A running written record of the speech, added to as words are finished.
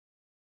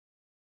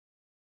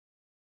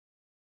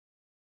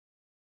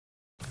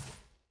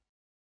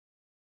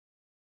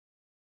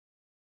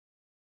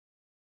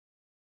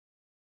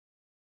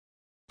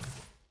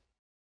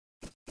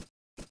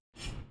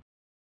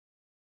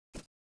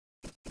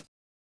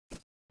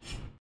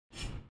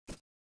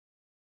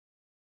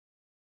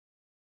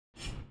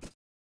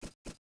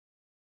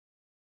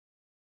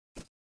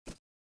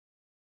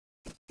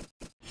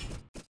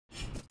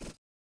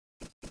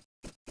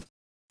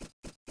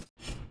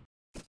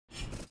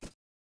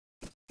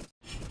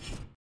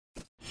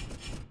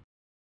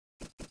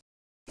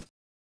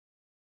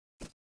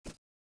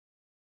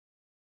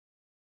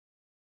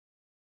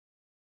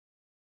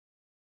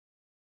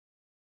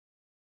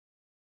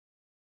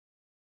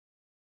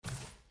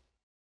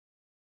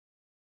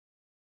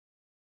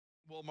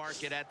We'll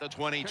mark it at the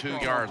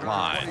 22-yard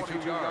line.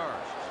 22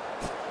 yards.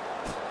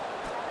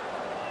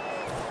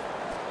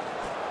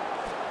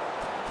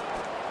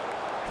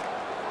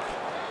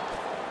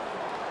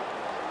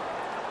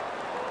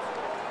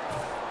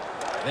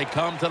 They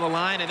come to the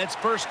line, and it's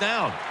first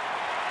down.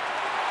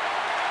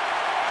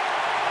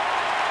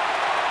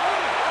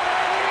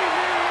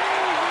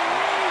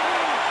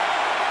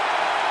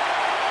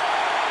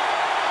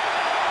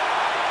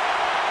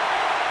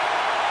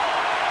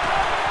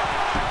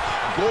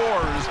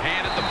 Gore's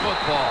handed the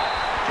football.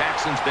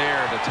 Jackson's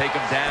there to take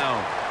him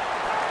down.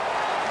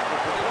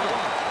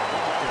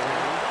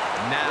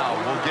 Now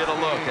we'll get a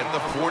look at the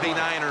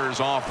 49ers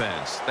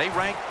offense. They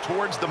rank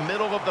towards the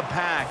middle of the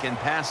pack in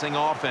passing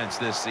offense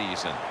this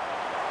season.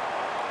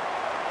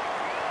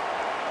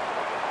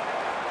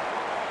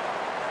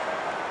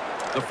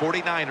 The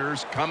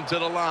 49ers come to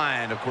the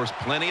line. Of course,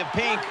 plenty of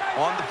pink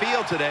on the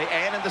field today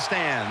and in the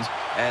stands,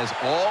 as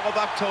all of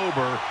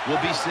October will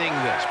be seeing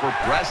this for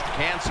Breast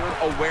Cancer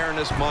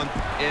Awareness Month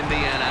in the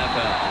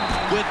NFL.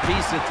 Good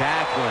piece of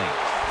tackling.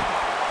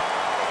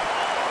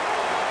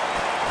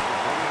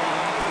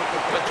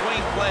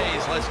 Between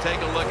plays, let's take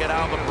a look at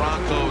how the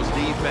Broncos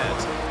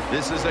defense.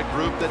 This is a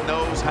group that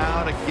knows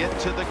how to get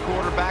to the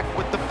quarterback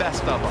with the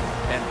best of them.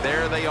 And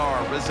there they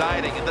are,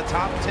 residing in the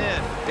top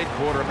 10 in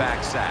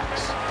quarterback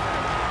sacks.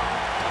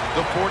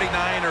 The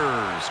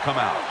 49ers come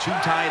out. Two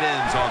tight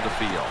ends on the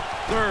field.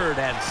 3rd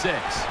and 6.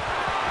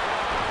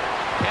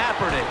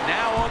 Kaepernick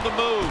now on the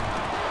move.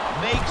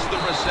 Makes the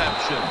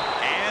reception.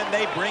 And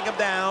they bring him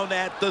down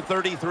at the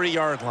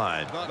 33-yard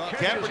line.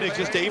 Kaepernick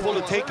just able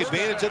to take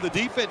advantage of the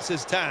defense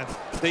this time.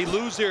 They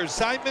lose their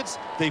assignments.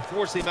 They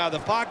force him out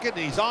of the pocket,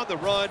 and he's on the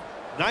run.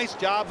 Nice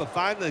job of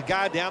finding the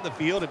guy down the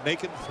field and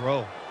making the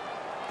throw.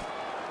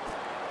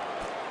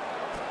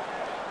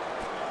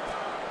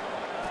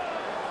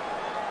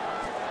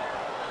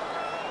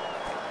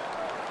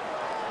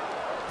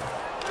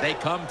 They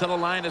come to the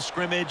line of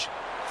scrimmage.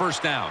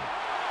 First down.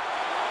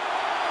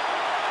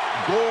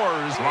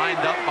 Gore's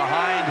lined up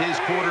behind his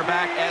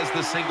quarterback as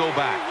the single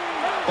back.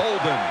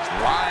 Bolden's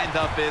lined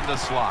up in the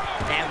slot.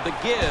 And the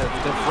give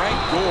to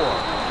Frank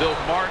Gore.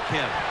 They'll mark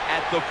him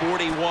at the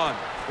 41.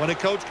 When a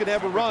coach can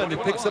have a run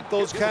that picks up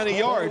those kind of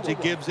yards,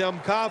 it gives them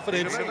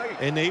confidence,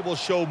 and they will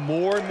show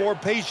more and more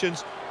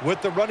patience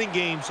with the running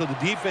game. So the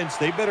defense,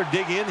 they better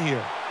dig in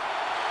here.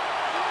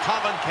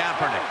 Colin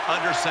Kaepernick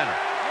under center.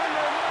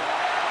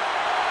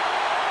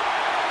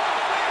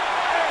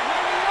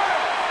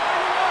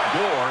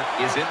 Gore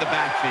is in the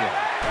backfield.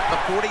 The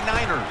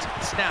 49ers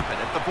snap it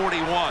at the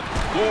 41.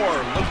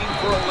 Gore looking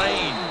for a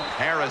lane.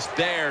 Harris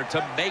there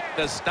to make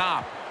the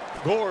stop.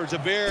 Gore's a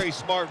very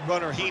smart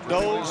runner. He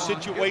knows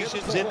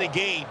situations in the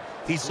game.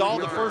 He saw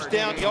the first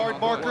down yard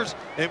markers,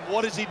 and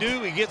what does he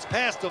do? He gets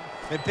past them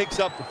and picks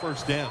up the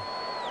first down.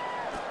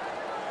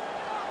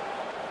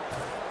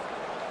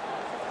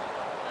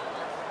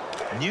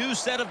 New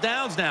set of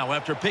downs now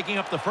after picking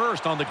up the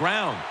first on the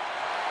ground.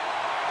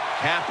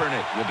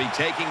 Kaepernick will be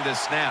taking the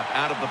snap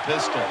out of the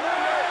pistol.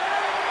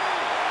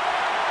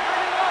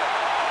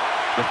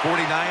 The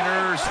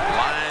 49ers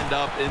lined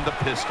up in the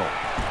pistol.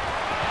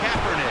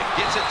 Kaepernick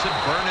gets it to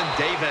Vernon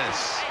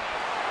Davis.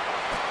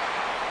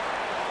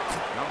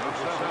 Number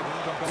 7,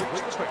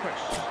 completes the pass.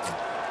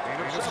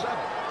 Gain of 7.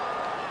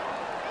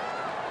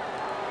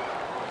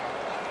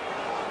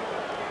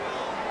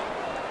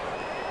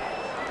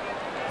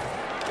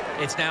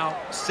 It's now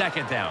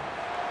second down.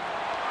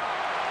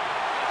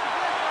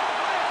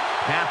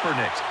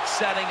 Kaepernick's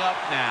setting up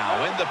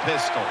now in the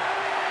pistol.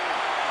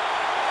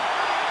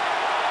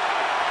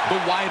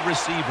 The wide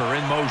receiver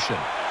in motion.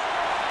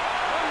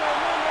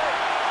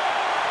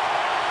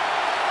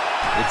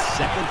 It's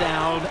second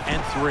down and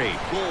 3.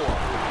 Gore.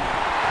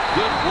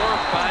 Good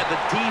work by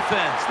the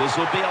defense. This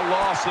will be a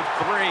loss of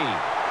 3.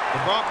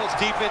 The Broncos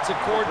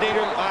defensive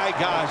coordinator, my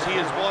gosh, he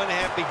is one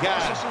happy guy.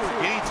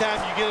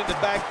 Anytime you get in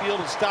the backfield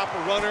and stop a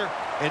runner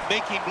and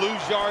make him lose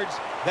yards,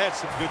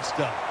 that's some good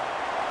stuff.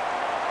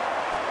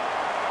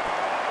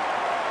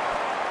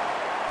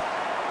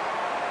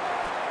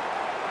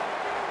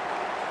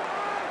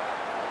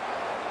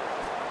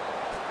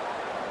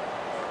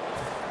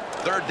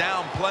 Third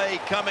down play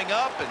coming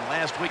up, and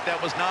last week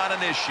that was not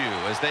an issue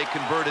as they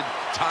converted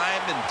time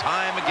and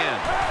time again.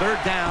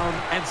 3rd down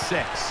and 6.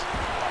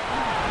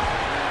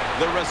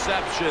 The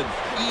reception,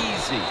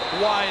 easy,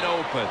 wide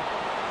open.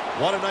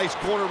 What a nice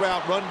corner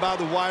route run by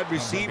the wide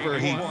receiver.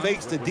 He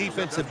fakes the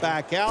defensive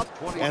back out,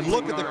 and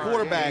look at the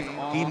quarterback.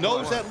 He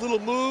knows that little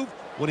move.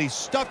 When he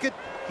stuck it,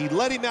 he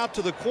let him out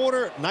to the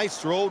corner. Nice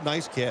throw,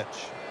 nice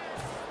catch.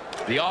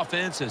 The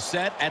offense is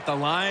set at the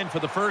line for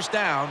the first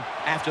down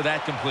after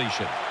that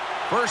completion.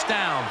 First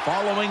down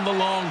following the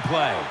long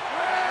play.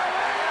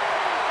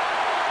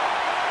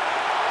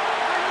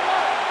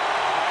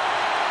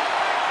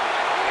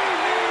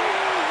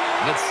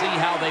 Let's see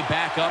how they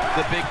back up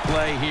the big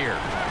play here.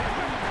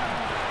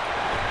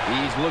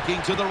 He's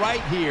looking to the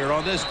right here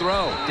on this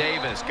throw.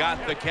 Davis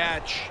got the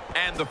catch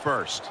and the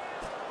first.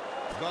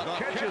 The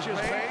catch is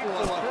made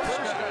for the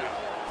first down.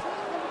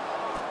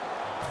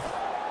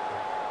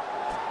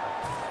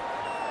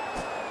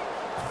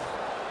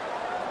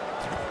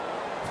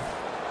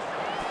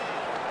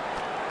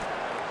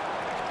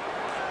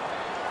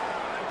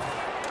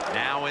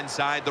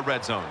 inside the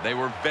red zone. They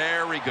were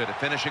very good at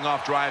finishing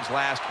off drives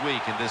last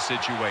week in this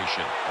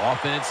situation.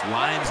 Offense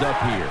lines up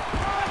here.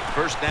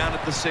 First down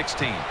at the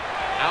 16.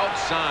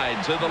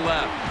 Outside to the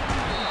left.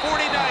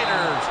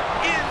 49ers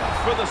in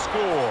for the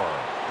score.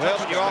 Well,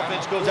 when your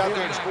offense goes out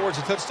there and scores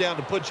a touchdown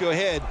to put you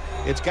ahead,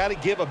 it's got to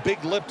give a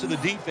big lift to the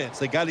defense.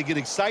 They got to get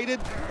excited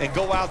and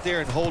go out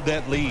there and hold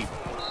that lead.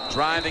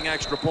 Driving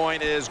extra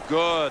point is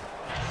good.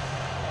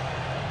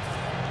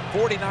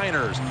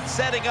 49ers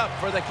setting up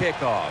for the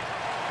kickoff.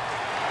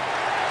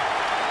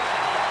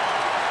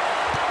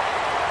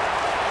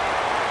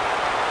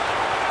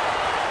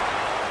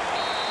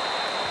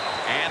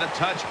 And a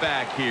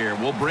touchback here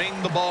will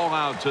bring the ball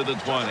out to the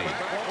 20.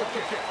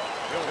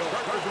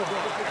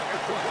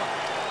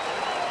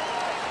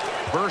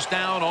 First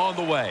down on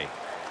the way.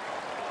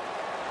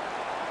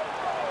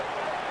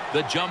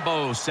 The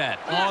jumbo set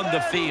on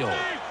the field.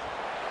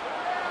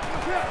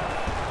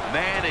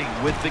 Manning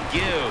with the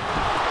give.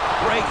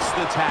 Breaks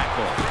the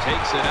tackle.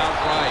 Takes it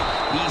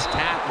outright. He's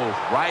tackled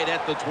right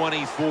at the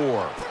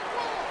 24.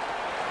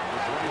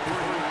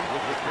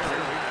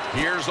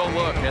 Here's a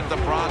look at the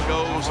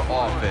Broncos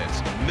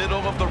offense.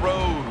 Middle of the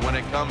road when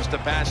it comes to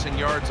passing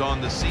yards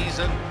on the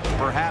season.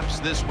 Perhaps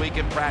this week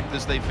in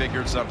practice they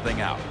figured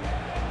something out.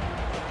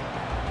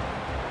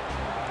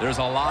 There's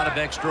a lot of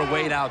extra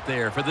weight out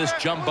there for this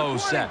jumbo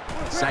set.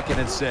 2nd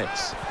and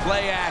 6.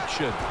 Play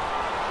action.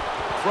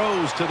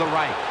 Throws to the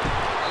right.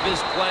 This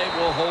play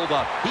will hold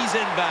up. He's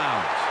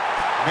inbounds.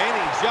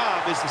 Manning's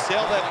job is to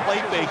sell that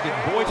play fake,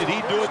 and boy, did he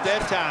do it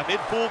that time.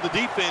 It fooled the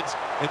defense,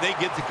 and they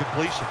get the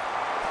completion.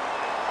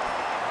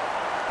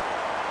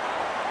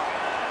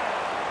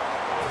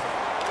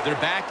 They're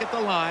back at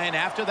the line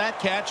after that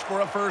catch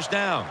for a first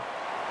down.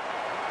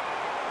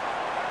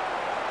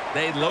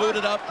 They load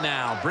it up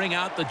now. Bring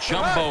out the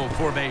jumbo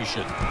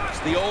formation. It's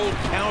the old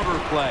counter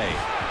play.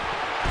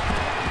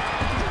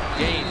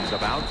 Gains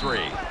about 3.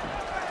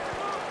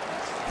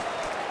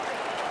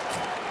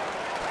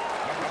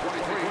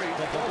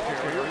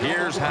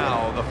 Here's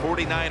how the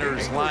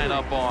 49ers line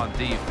up on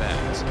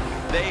defense.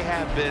 They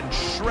have been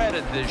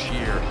shredded this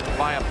year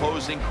by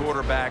opposing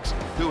quarterbacks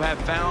who have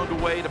found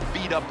a way to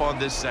beat up on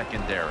this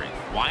secondary.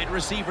 Wide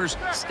receivers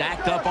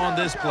stacked up on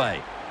this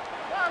play.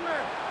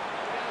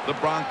 The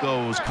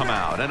Broncos come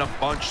out in a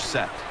bunch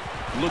set.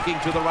 Looking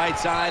to the right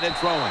side and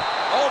throwing.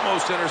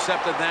 Almost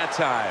intercepted that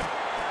time.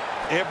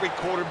 Every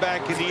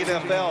quarterback in the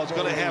NFL is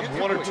going to have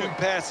 1 or 2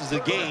 passes a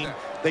game.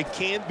 They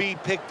can be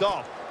picked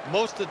off.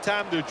 Most of the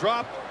time they're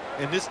dropped,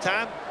 and this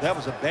time that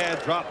was a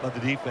bad drop by the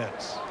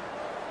defense.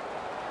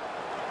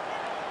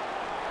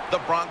 The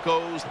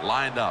Broncos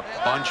lined up,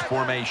 bunch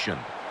formation.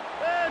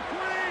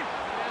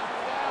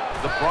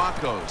 The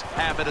Broncos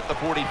have it at the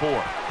 44.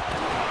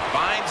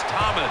 Finds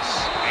Thomas,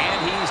 and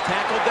he's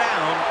tackled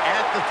down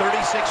at the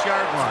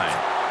 36-yard line.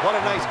 What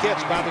a nice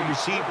catch by the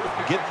receiver.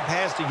 Getting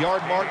past the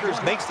yard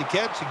markers, makes the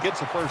catch, and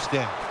gets a first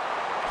down.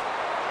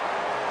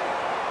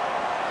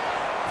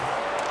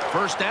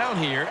 First down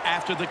here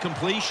after the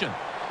completion.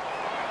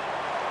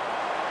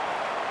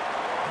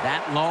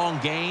 That long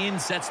gain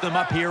sets them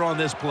up here on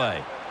this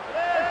play.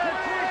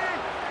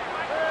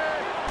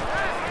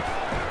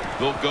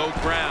 They'll go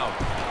ground.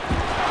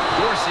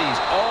 Dorsey's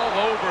all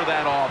over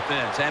that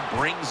offense and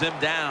brings him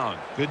down.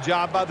 Good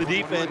job by the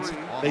defense.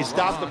 They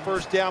stopped the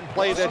first down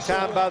play that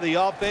time by the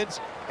offense,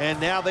 and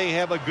now they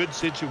have a good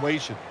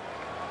situation.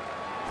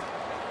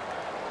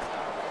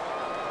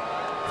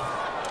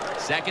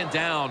 Second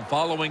down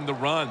following the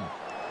run.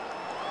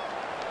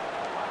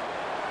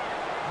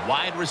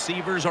 Wide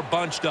receivers are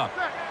bunched up.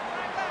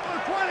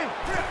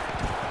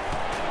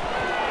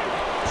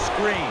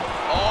 Screen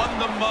on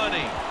the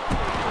money.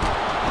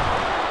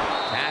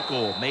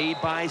 Tackle made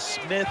by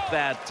Smith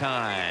that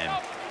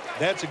time.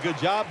 That's a good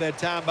job that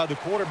time by the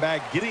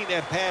quarterback getting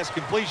that pass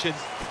completion.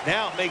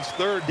 Now it makes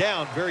third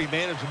down very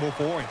manageable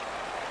for him.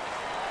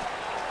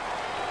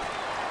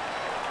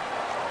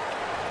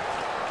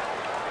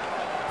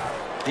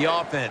 The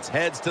offense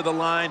heads to the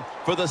line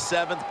for the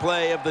 7th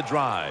play of the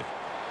drive.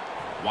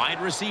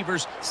 Wide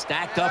receivers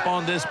stacked up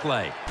on this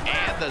play.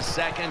 And the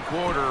second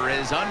quarter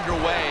is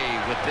underway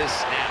with this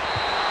snap.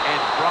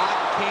 And Brock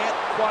can't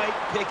quite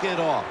pick it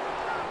off.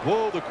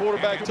 Whoa, the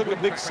quarterback took a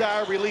big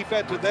sigh of relief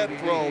after that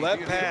throw. That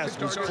pass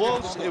was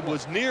close. It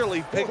was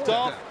nearly picked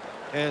off.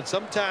 And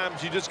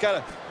sometimes you just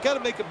gotta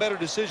make a better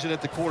decision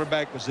at the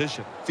quarterback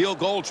position. Field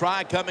goal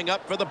try coming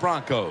up for the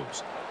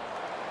Broncos.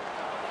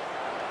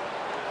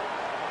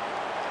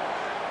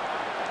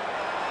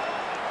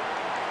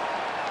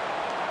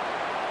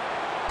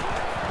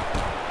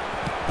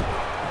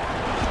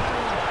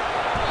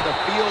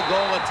 Field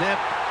goal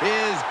attempt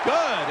is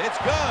good. It's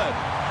good.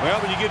 Well,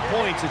 when you get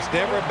points, it's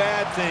never a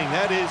bad thing.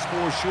 That is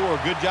for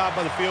sure. Good job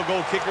by the field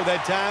goal kicker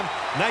that time.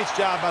 Nice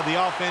job by the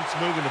offense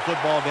moving the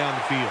football down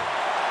the field.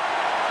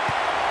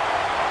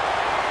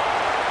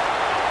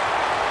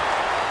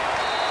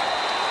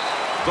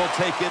 They'll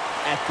take it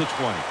at the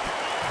 20.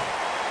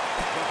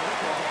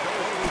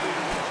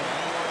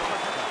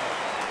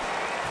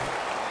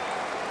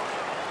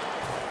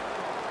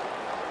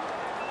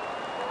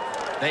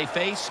 They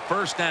face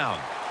first down.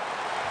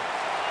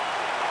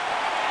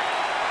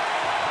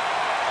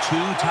 Two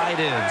tight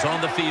ends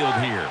on the field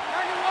here.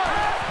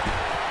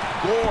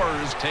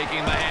 Gore's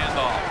taking the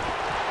handoff.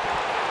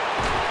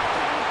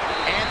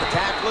 And the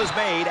tackle is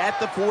made at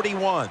the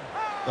 41.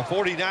 The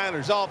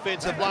 49ers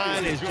offensive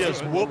line is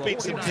just whooping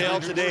some tail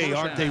today,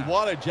 aren't they?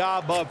 What a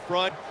job up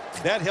front.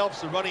 That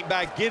helps the running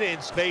back get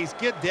in space,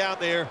 get down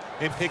there,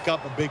 and pick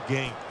up a big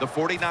gain. The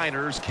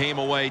 49ers came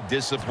away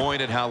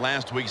disappointed how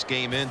last week's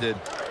game ended.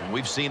 And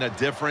we've seen a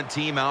different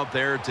team out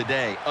there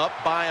today, up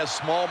by a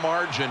small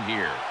margin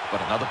here,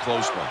 but another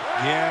close one.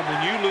 Yeah,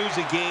 when you lose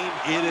a game,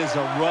 it is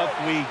a rough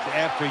week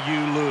after you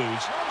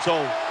lose. So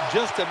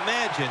just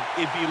imagine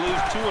if you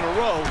lose 2 in a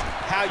row,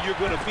 how you're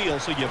going to feel.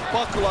 So you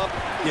buckle up,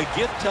 you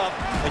get tough,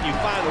 and you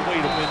find a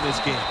way to win this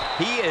game.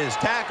 He is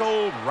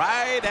tackled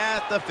right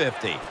at the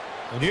 50.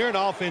 When you're an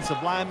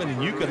offensive lineman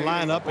and you can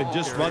line up and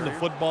just run the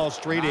football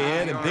straight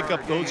ahead and pick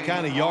up those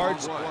kind of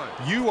yards,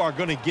 you are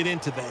going to get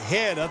into the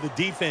head of the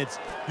defense.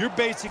 You're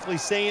basically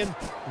saying,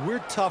 we're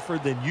tougher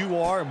than you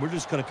are, and we're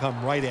just going to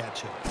come right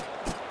at you.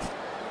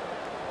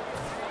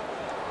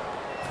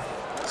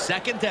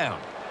 Second down.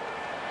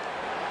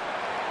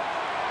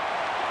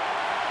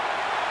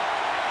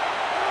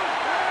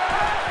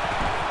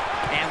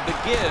 And the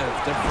give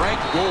to Frank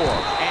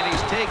Gore. And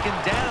he's taken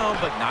down,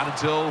 but not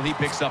until he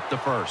picks up the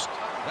first.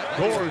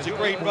 Gore is a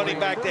great running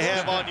back to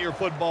have on your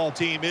football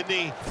team, isn't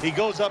he? He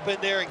goes up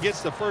in there and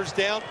gets the first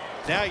down.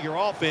 Now your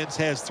offense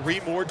has 3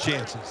 more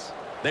chances.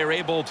 They're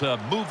able to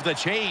move the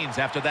chains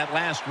after that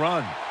last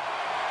run.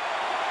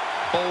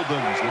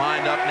 Bolden's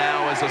lined up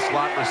now as a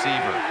slot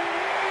receiver.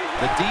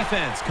 The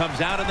defense comes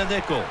out in the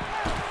nickel.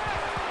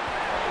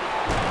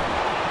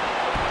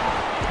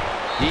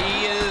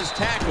 He is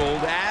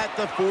tackled at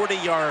the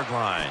 40-yard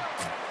line.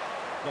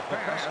 The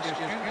pass is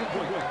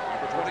incomplete.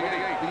 Number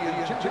 28, the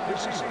intended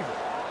receiver.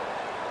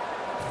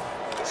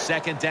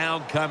 Second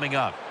down coming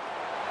up.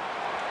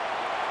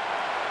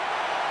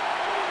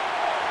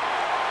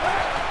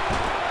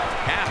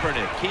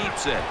 Kaepernick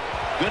keeps it.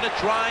 Gonna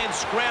try and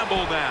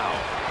scramble now.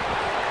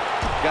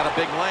 Got a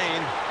big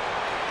lane.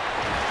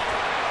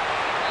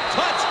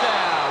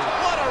 Touchdown!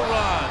 What a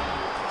run!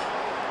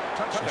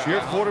 If you're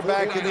a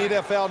quarterback in the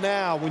NFL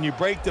now, when you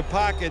break the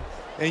pocket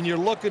and you're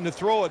looking to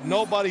throw it,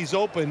 nobody's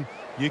open,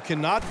 you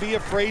cannot be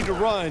afraid to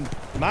run.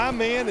 My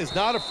man is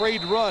not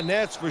afraid to run,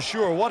 that's for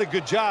sure. What a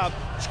good job.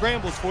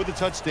 Scrambles for the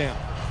touchdown.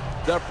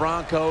 The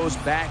Broncos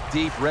back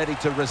deep, ready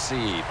to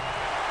receive.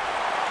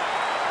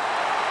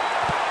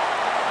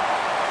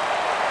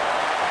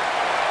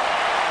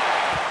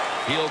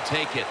 He'll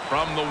take it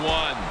from the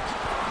 1.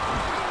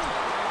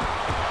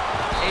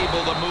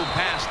 Able to move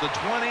past the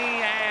 20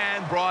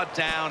 and brought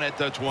down at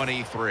the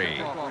 23.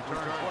 Return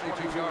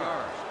 22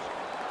 yards.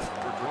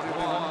 Number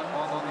 21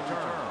 on the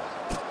return.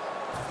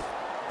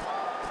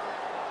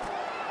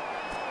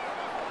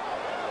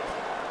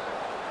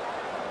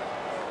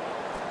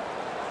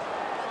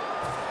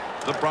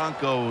 The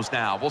Broncos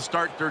now will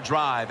start their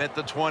drive at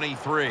the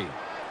 23.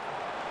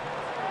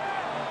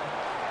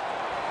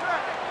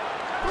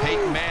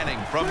 Peyton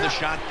Manning from the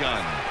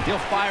shotgun. He'll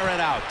fire it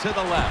out to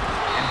the left.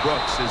 And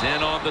Brooks is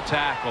in on the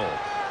tackle.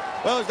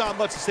 Well, there's not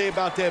much to say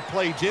about that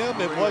play, Jim.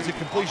 It was a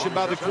completion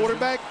by the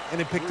quarterback,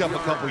 and it picked up a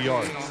couple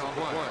yards.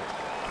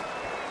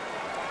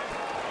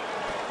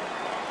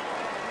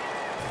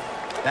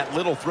 That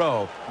little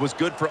throw was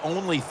good for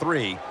only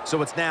 3,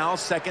 so it's now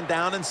second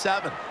down and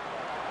 7.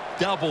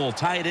 Double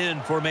tight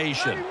end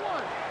formation.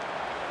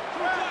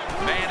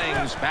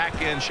 Manning's back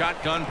in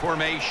shotgun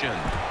formation.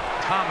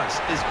 Thomas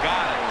has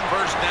got it.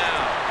 First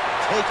down.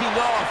 Taking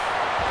off.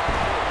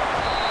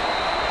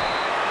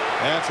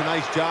 That's a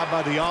nice job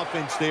by the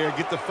offense there.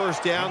 Get the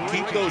first down,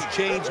 keep those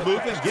chains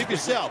moving, give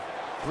yourself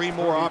 3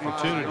 more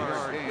opportunities.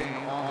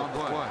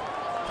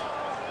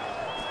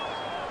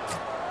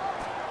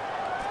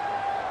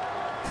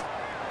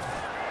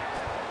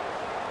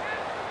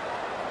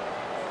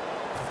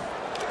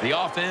 The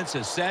offense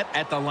is set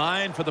at the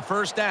line for the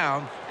first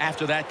down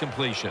after that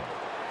completion.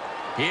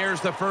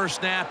 Here's the first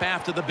snap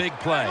after the big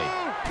play.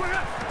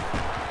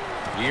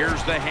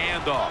 Here's the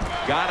handoff.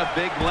 Got a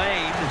big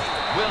lane.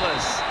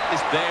 Willis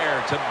is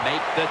there to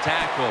make the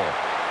tackle.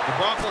 The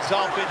Broncos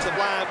offensive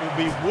line will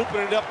be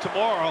whooping it up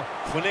tomorrow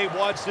when they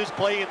watch this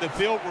play in the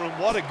film room.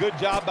 What a good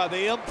job by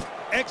them.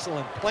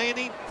 Excellent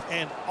planning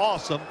and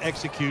awesome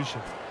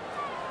execution.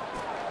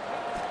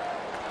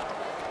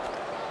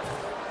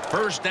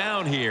 First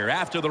down here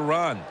after the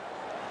run.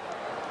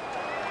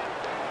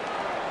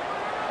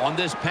 On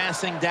this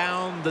passing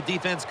down, the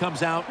defense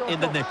comes out in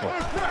the nickel.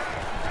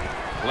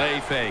 Play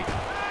fake.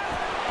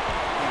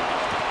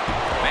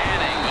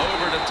 Manning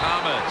over to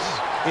Thomas.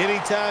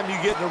 Anytime you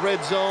get in the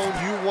red zone,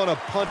 you want to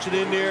punch it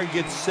in there and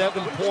get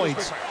 7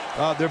 points.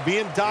 They're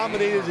being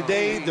dominated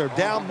today. They're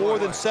down more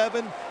than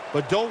 7,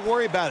 but don't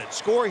worry about it.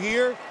 Score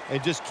here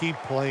and just keep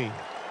playing.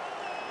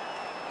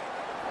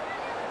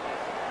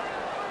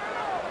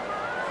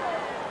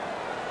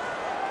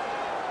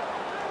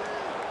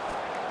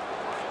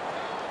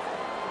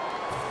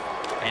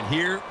 And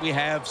here we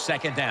have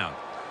second down.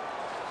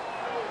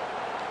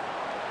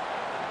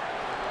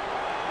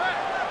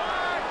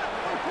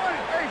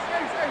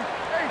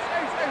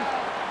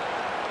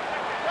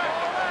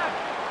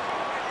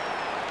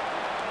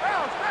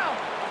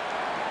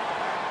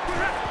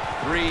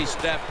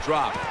 Three-step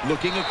drop.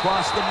 Looking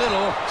across the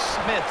middle.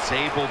 Smith's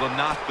able to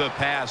knock the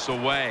pass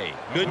away.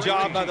 Good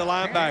job by the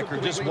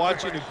linebacker. Just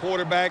watching the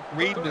quarterback,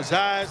 reading his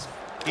eyes.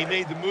 He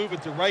made the move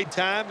at the right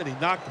time, and he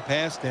knocked the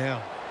pass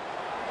down.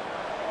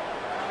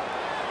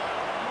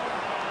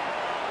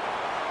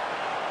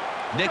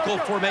 Nickel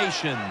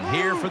formation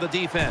here for the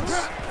defense.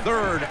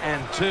 3rd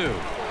and 2.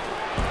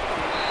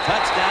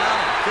 Touchdown.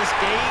 This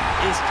game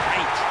is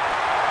tight.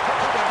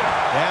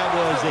 That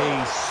was a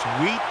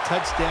sweet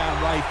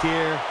touchdown right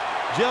there.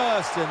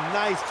 Just a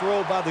nice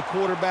throw by the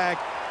quarterback.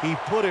 He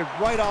put it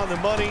right on the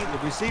money. The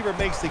receiver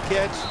makes the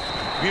catch.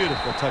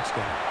 Beautiful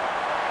touchdown.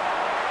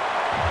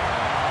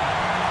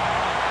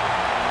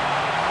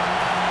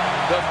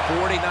 The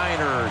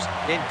 49ers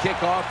in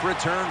kickoff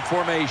return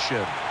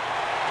formation.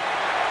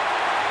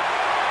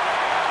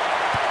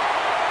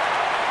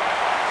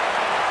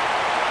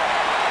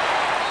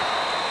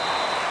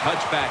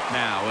 Touchback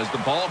now as the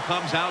ball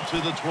comes out to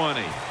the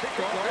 20.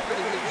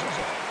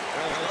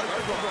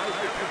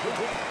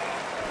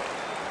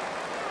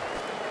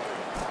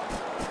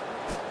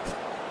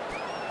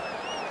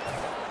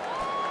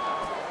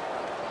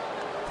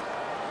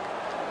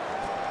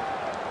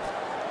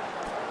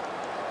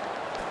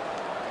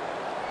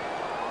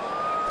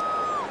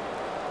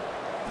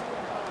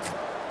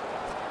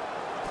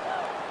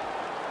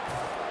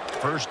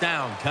 First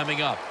down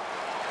coming up.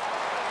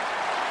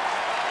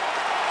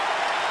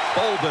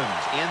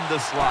 Bolden's in the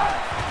slot.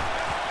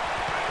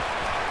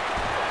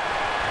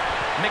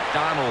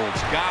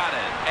 McDonald's got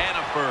it, and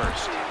a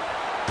first.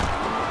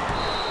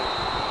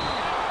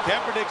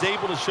 Kaepernick's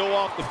able to show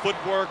off the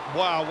footwork.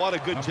 Wow, what a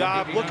good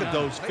job. Look at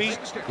those feet,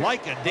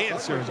 like a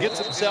dancer. Gets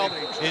himself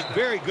in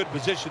very good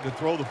position to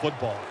throw the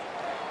football.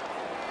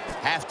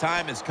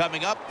 Halftime is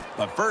coming up,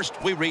 but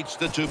first we reach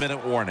the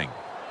 2-minute warning.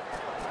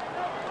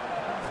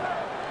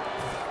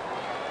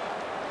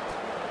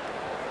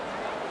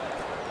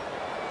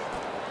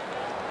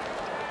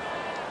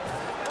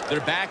 They're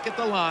back at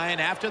the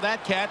line after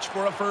that catch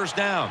for a first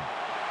down.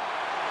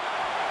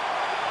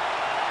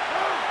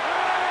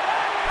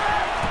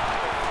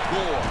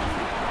 Gore.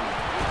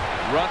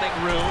 Running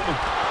room.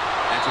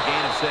 That's a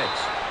gain of 6.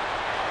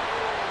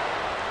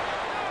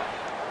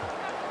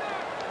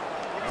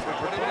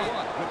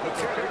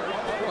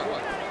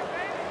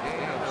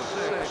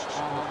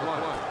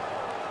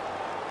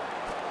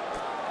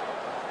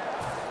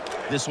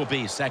 This will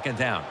be second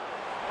down.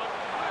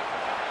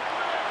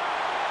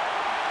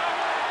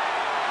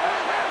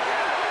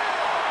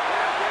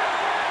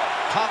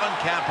 Colin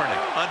Kaepernick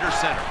under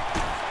center.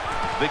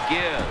 The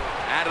give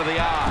out of the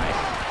eye.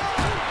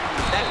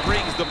 That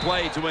brings the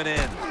play to an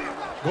end.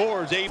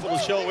 Gore's able to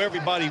show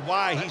everybody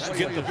why he should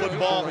get the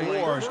football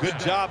more. Good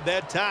job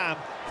that time,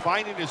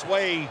 finding his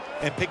way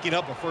and picking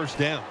up a first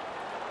down.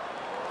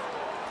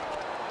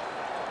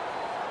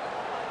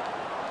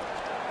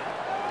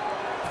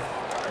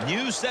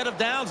 New set of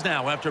downs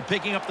now after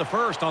picking up the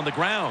first on the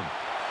ground.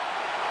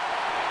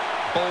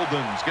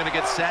 Bolden's going to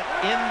get set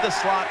in the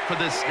slot for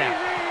this snap.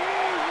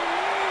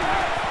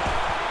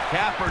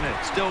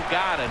 Kaepernick still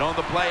got it on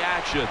the play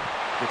action.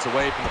 Gets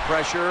away from the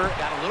pressure.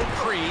 Got a little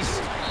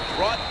crease.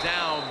 Brought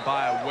down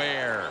by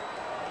Ware.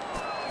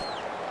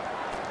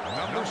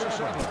 Number 7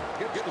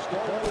 gets the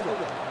ball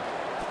over.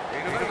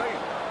 8 of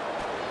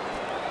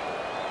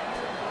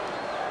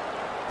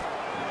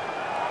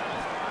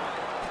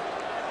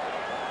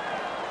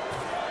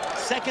 8.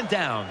 Second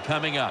down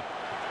coming up.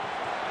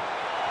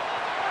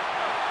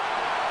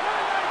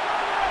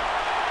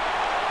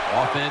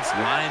 Offense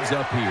lines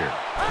up here.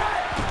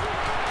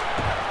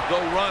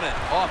 They'll run it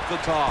off the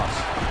toss.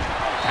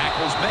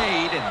 Tackle's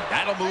made, and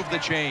that'll move the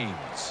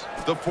chains.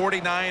 The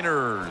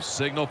 49ers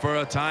signal for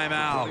a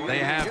timeout. They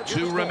have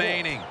 2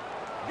 remaining.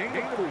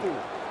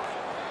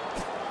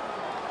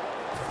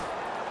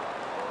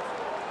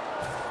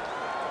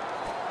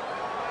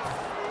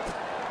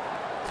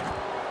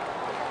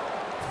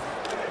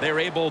 They're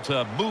able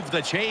to move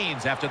the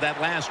chains after that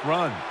last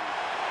run.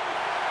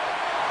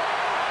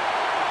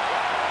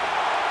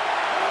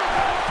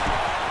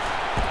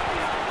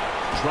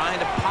 Trying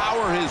to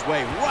power his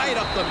way right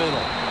up the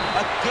middle.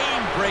 A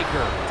game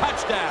breaker.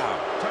 Touchdown.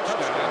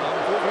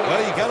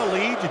 Well, you got a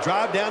lead. You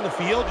drive down the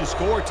field. You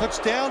score a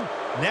touchdown.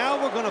 Now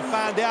we're going to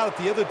find out if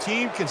the other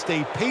team can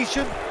stay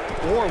patient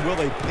or will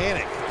they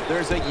panic.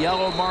 There's a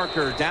yellow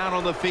marker down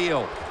on the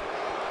field.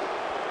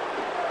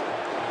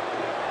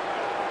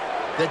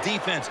 The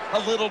defense a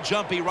little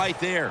jumpy right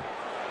there.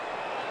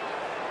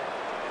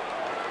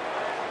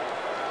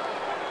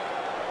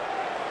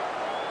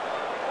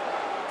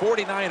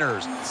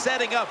 '49ers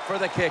setting up for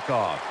the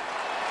kickoff.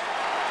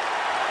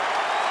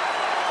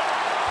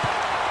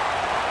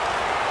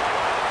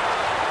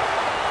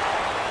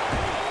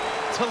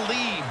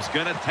 Talib's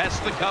going to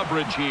test the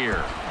coverage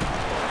here.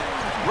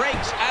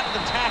 Breaks out of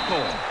the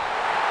tackle.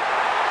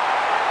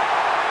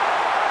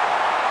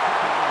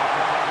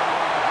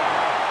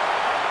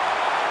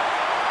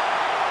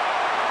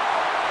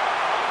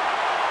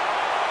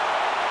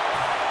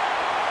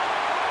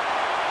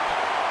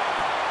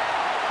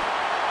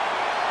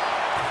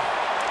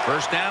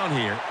 First down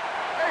here.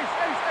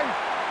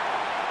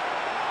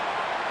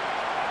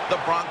 The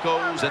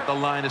Broncos at the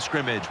line of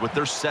scrimmage with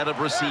their set of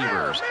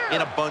receivers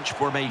in a bunch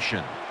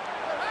formation.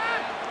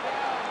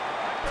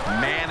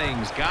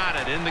 Manning's got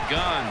it in the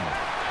gun.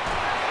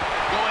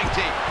 Going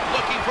deep,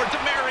 looking for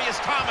Demaryius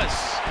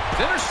Thomas.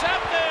 It's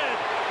intercepted.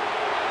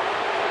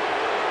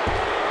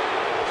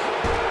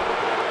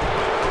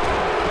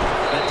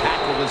 The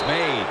tackle was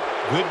made.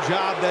 Good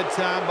job that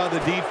time by the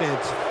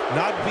defense.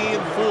 Not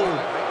being fooled,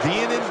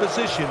 being in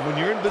position.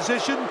 When you're in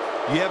position,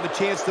 you have a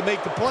chance to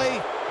make the play.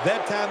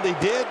 That time they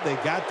did. They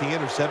got the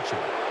interception.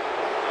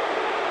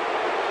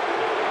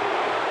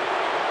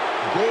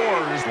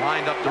 Gore's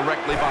lined up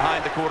directly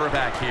behind the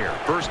quarterback here.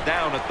 First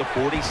down at the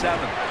 47.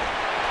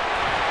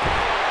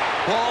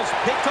 Ball's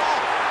picked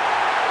off.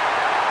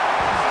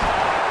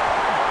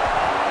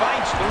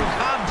 Fights through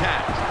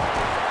contact.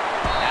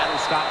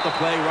 That'll stop the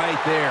play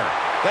right there.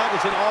 That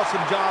was an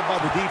awesome job by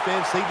the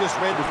defense. They just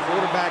read the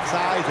quarterback's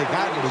eyes. They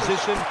got in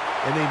position,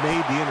 and they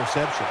made the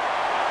interception.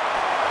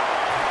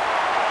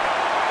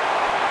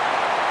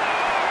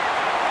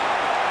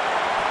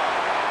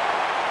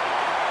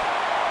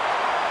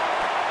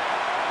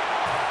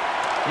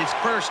 It's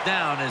first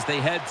down as they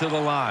head to the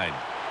line.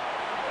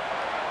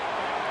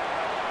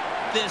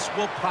 This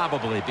will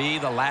probably be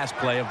the last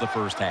play of the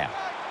first half.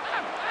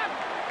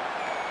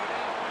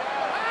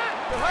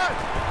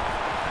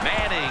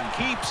 Manning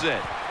keeps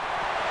it.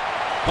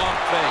 Pump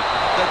fake.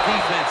 The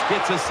defense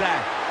gets a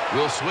sack.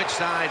 We'll switch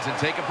sides and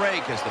take a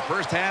break as the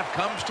first half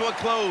comes to a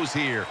close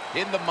here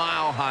in the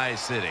Mile High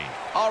City.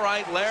 All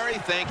right, Larry,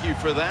 thank you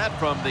for that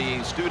from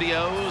the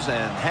studios.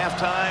 And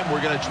halftime,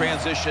 we're going to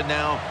transition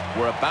now.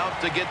 We're about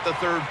to get the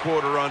third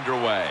quarter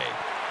underway.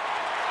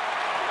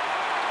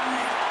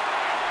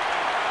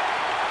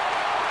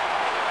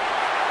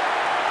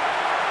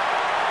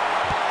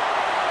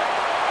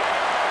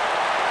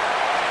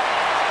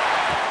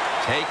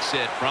 Takes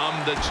it from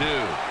the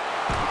 2.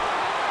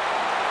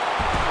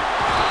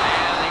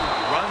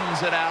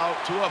 It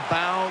out to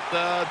about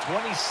the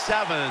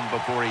 27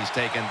 before he's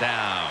taken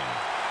down.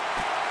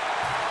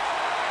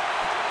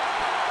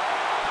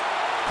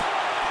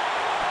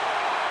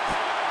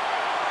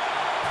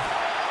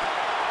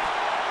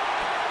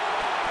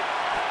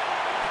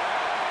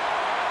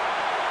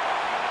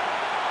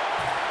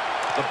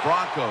 The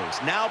Broncos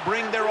now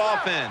bring their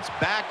offense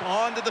back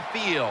onto the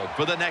field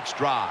for the next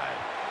drive.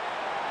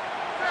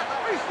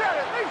 Reset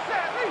it,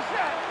 reset.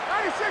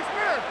 96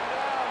 minutes.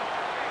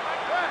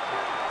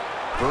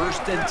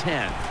 First and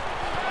 10.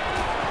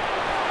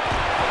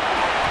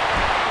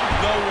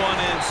 No one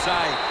in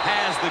sight.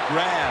 Has the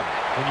grab.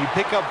 When you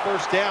pick up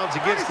first downs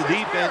against the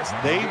defense,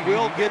 they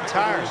will get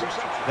tired.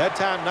 That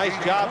time, nice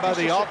job by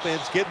the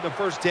offense getting the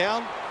first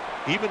down,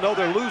 even though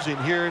they're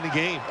losing here in the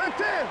game.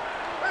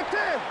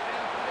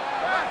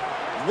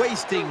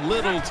 Wasting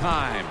little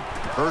time.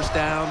 First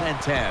down and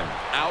 10.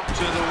 Out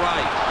to the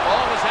right.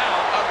 Ball is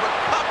out. A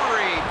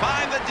recovery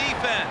by the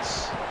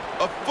defense.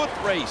 A foot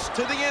race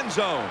to the end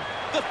zone.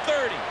 The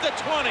 30, the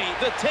 20,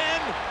 the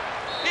 10.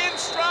 In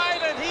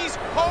stride, and he's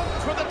home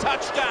for the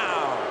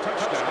touchdown.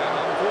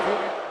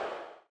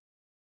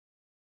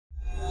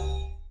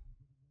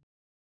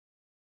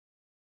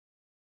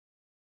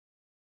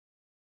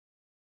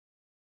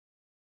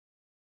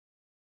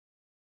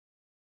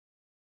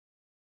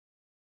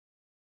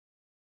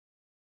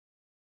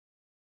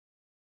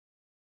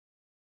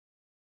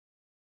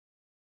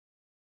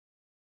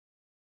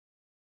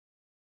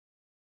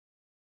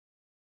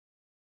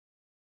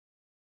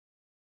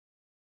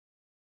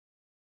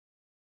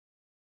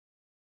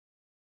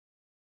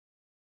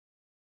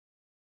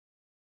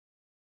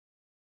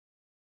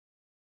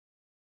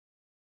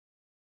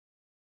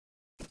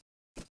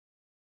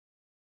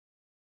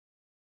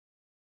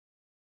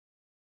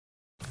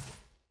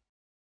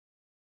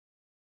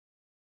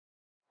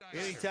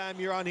 Anytime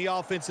you're on the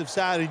offensive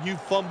side and you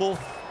fumble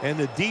and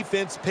the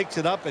defense picks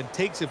it up and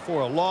takes it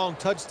for a long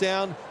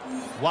touchdown,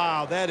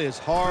 wow, that is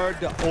hard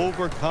to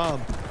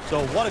overcome.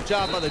 So what a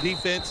job by the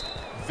defense.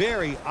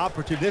 Very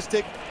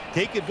opportunistic.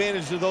 Take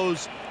advantage of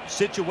those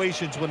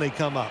situations when they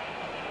come up.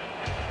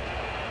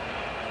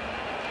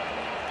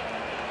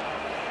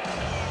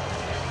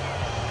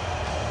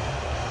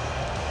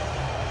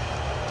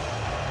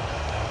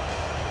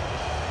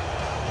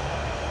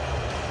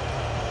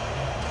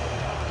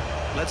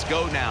 Let's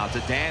go now to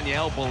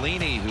Danielle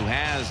Bellini, who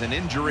has an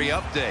injury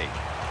update.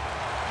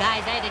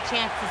 Guys, I had a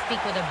chance to speak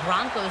with a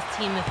Broncos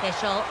team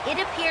official. It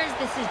appears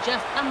this is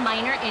just a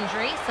minor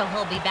injury, so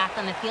he'll be back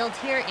on the field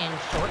here in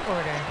short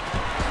order.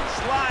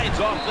 Slides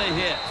off the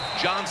hit.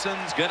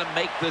 Johnson's going to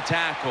make the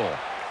tackle.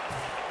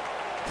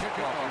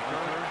 Kickoff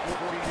return,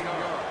 14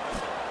 yards.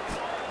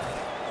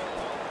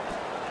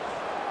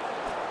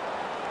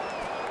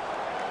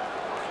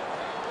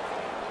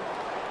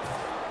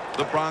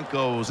 The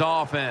Broncos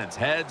offense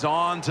heads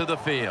on to the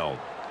field.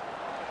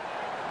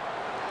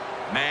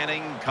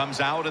 Manning comes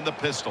out in the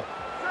pistol.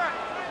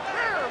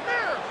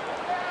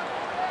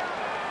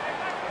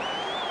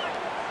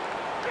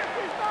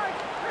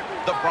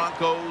 The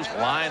Broncos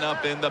line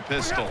up in the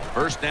pistol.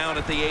 First down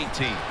at the 18.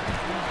 Can't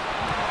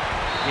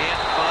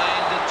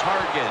find a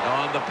target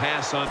on the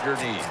pass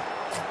underneath.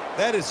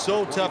 That is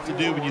so tough to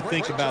do when you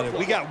think about it.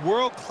 We got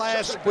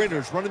world-class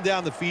sprinters running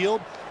down the field,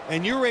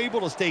 and you're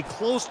able to stay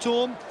close to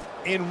them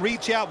and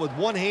reach out with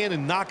one hand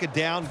and knock it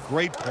down.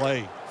 Great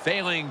play.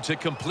 Failing to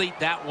complete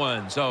that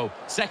one, so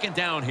second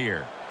down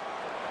here.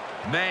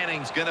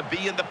 Manning's going to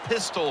be in the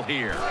pistol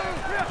here. And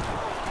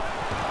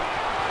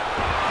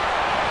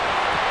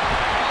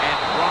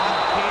Brock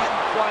can't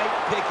quite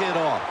pick it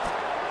off.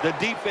 The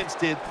defense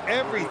did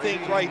everything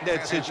right in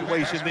that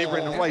situation. They were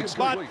in the right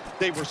spot.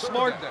 They were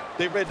smart.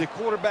 They read the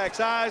quarterback's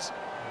eyes,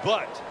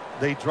 but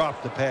they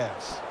dropped the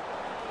pass.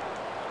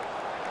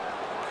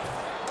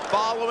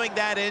 Following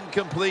that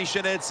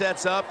incompletion, it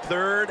sets up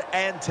 3rd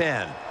and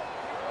 10.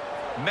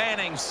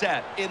 Manning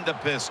set in the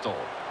pistol.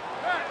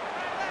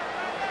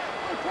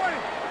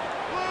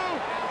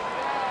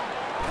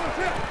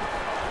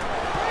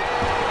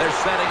 They're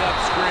setting up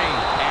screen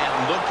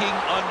and looking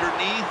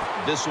underneath.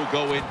 This will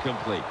go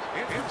incomplete.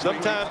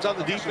 Sometimes on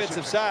the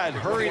defensive side,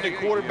 hurrying the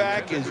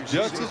quarterback is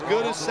just as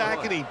good as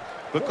sacking him,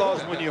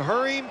 because when you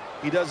hurry him,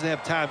 he doesn't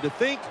have time to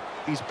think.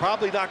 He's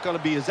probably not going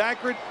to be as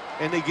accurate,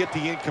 and they get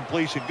the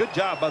incompletion. Good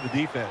job by the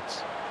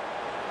defense.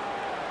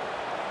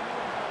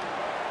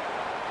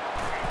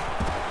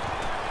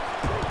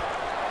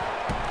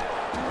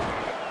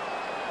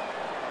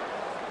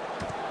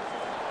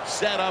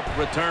 Set up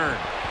return.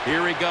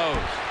 Here he goes.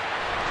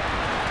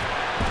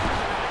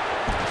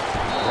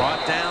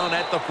 Brought down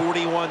at the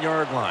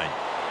 41-yard line.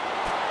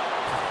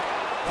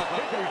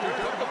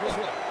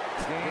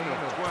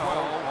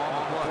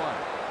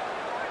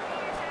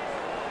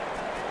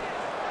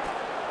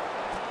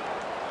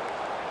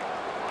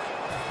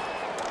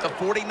 The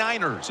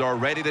 49ers are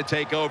ready to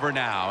take over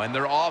now, and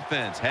their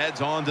offense heads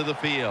onto the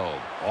field.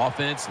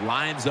 Offense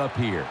lines up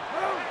here.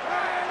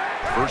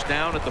 First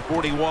down at the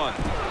 41.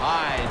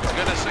 Hyde's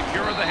going to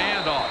secure the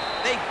handoff.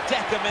 They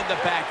deck him in the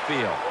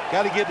backfield.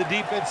 Got to give the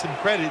defense some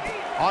credit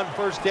on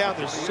first down.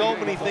 There's so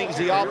many things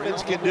the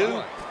offense can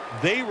do.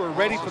 They were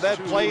ready for that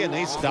play, and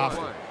they stopped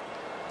it.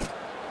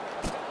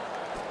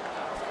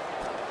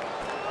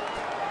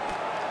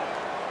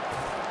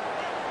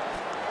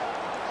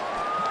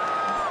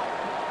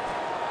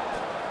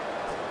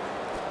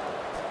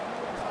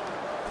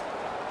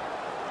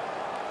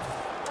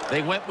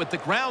 They went with the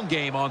ground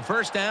game on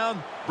first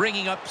down,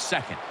 bringing up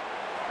second.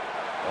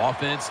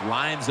 Offense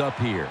lines up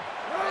here.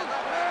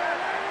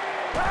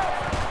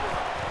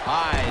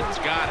 Hyde's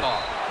got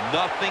off.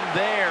 Nothing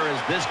there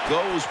as this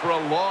goes for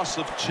a loss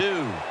of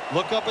 2.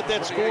 Look up at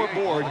that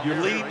scoreboard.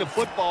 You're leading the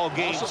football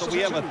game, so we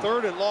have a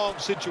 3rd and long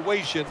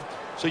situation.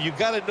 So you've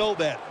got to know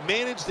that.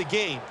 Manage the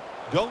game.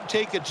 Don't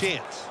take a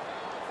chance.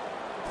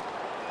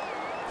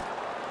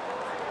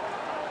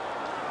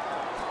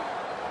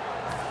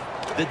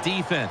 The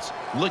defense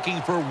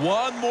looking for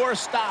one more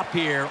stop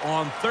here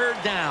on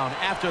 3rd down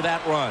after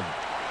that run.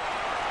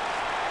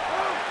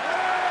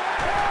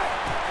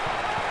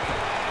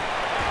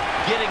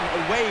 Getting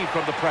away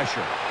from the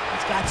pressure.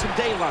 It's got some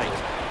daylight.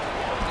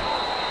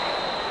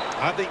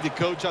 I think the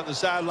coach on the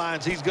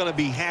sidelines, he's going to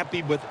be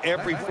happy with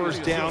every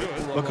first down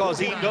because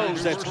he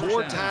knows that's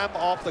more time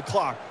off the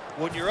clock.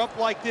 When you're up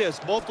like this,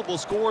 multiple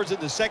scores in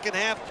the second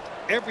half,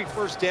 every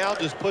first down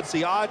just puts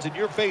the odds in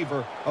your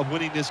favor of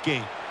winning this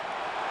game.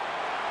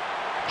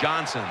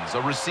 Johnson's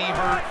a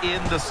receiver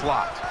in the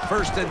slot.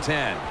 1st and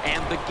 10.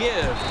 And the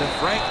give to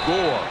Frank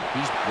Gore.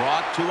 He's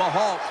brought to a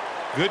halt.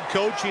 Good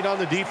coaching on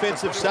the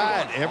defensive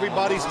side.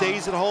 Everybody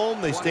stays at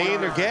home. They stay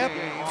in their gap,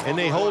 and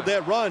they hold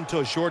that run to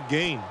a short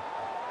gain.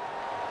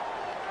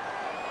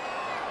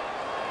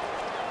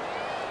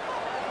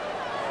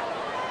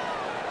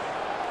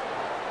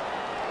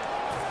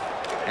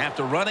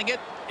 After running it,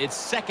 it's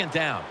 2nd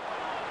down.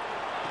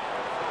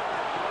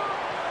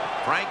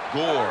 Frank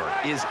Gore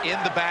is in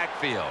the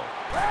backfield.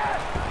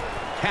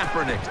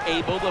 Kaepernick's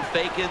able to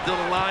fake into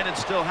the line and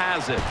still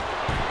has it.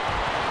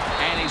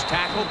 And he's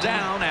tackled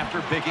down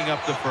after picking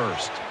up the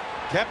first.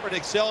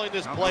 Kaepernick selling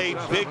this play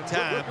big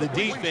time. The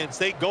defense,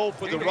 they go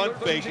for the run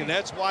fake, and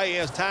that's why he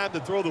has time to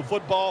throw the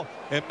football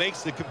and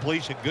makes the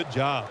completion. Good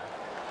job.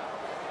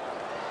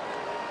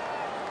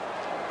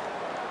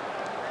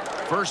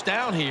 First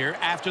down here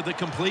after the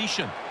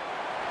completion.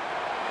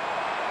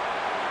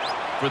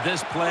 For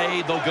this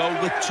play, they'll go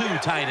with 2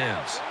 tight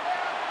ends.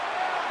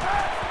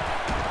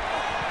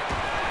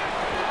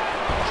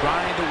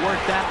 Trying to work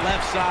that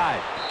left side.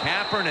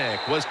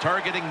 Kaepernick was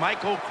targeting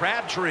Michael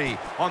Crabtree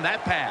on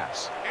that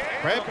pass.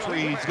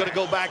 Crabtree's going to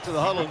go back to the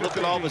huddle and look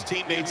at all of his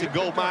teammates and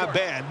go, my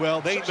bad. Well,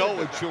 they know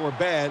it's your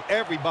bad.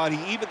 Everybody,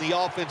 even the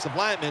offensive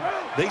linemen,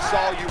 they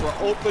saw you were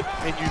open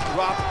and you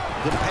dropped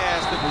the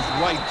pass that was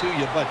right to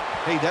you. But,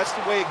 hey, that's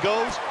the way it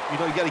goes. You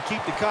know, you got to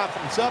keep the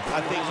confidence up.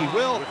 I think he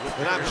will,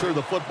 and I'm sure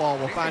the football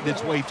will find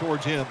its way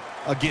towards him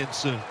again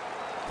soon.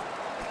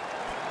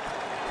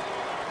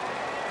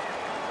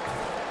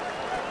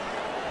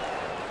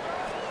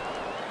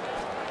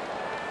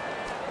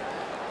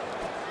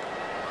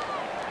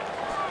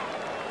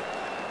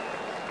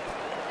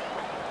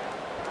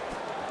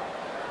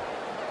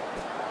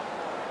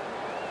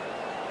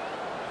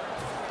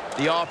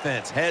 The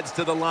offense heads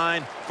to the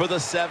line for the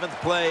 7th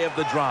play of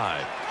the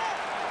drive.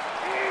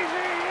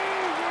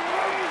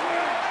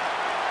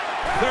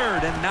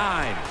 3rd and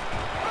 9.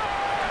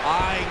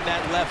 Eyeing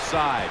that left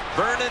side.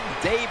 Vernon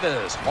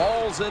Davis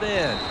hauls it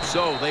in.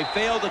 So they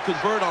failed to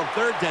convert on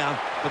 3rd down,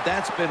 but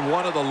that's been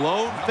one of the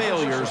lone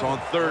failures on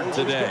 3rd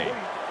today.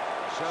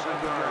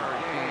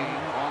 7-yard gain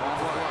on the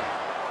play.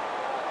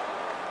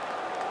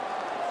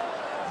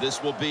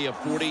 This will be a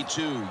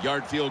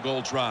 42-yard field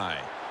goal try.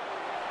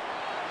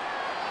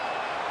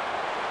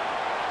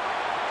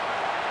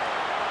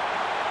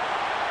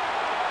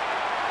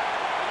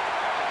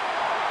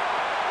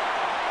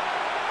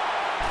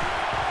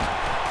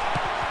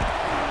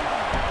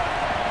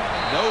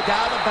 No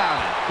doubt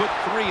about it. Put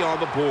 3 on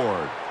the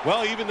board.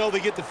 Well, even though they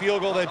get the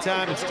field goal that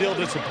time, it's still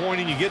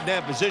disappointing. You get in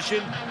that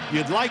position,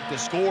 you'd like to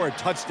score a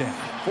touchdown.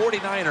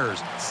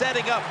 49ers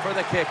setting up for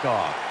the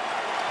kickoff.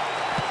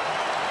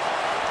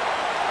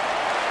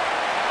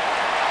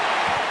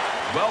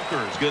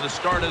 Welker's going to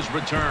start his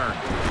return.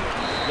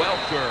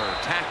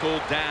 Welker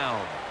tackled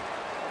down.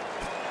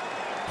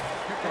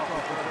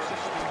 Kickoff for the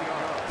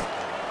 16-yard.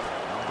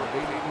 Number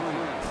 83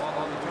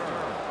 on the return.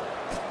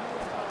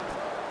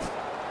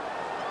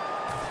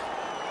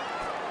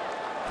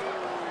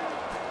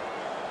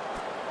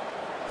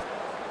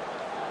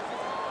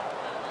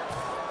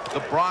 The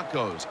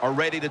Broncos are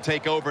ready to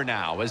take over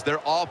now as their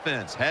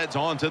offense heads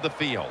onto the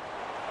field.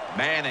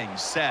 Manning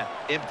set,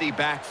 empty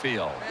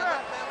backfield.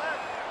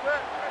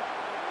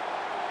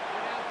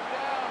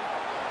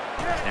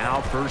 Now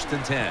 1st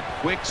and 10.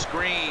 Quick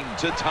screen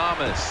to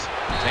Thomas.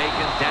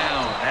 Taken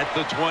down at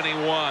the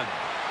 21.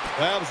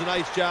 That was a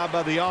nice job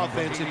by the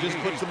offense. It just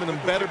puts them in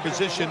a better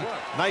position.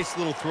 Nice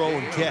little throw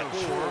and catch.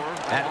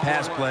 That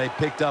pass play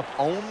picked up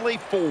only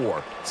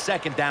 4.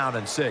 2nd down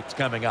and 6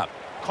 coming up.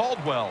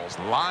 Caldwell's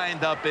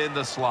lined up in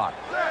the slot.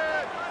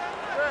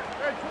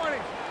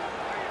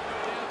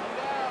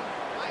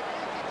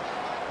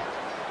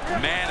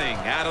 Manning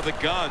out of the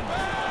gun.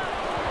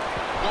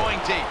 Going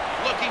deep.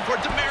 Looking for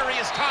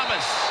Demaryius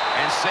Thomas.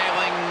 And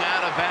sailing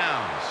out of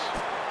bounds.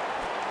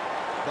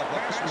 The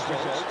pass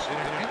results in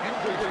an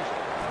incompletion.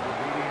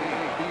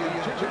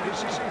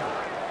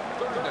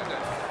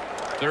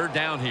 3rd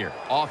down here.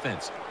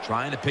 Offense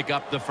trying to pick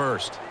up the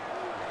 1st.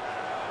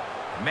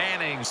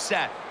 Manning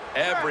set.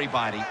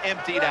 Everybody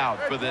emptied out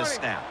for this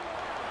snap.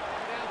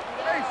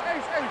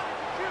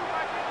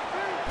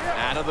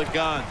 Out of the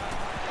gun.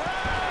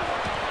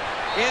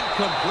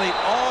 Incomplete.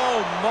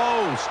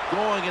 Almost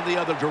going in the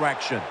other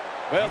direction.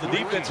 Well, the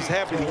defense is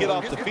happy to get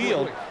off the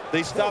field.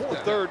 They stopped the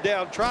 3rd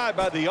down try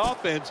by the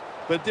offense,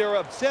 but they're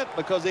upset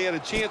because they had a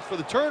chance for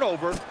the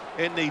turnover,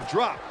 and they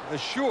dropped a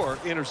sure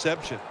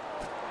interception.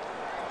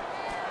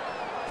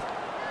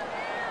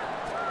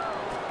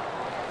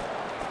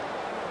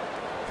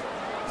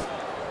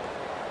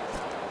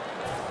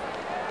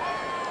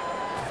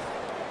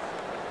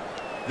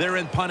 They're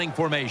in punting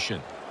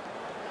formation.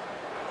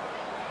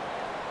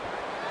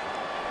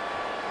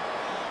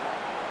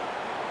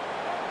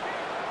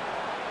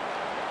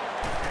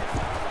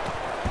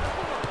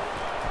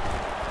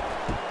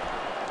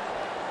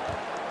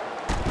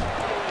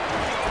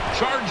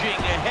 Charging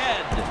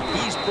ahead.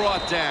 He's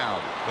brought down.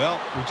 Well,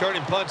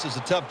 returning punts is a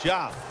tough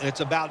job, and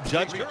it's about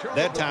judgment.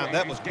 That time,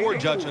 that was poor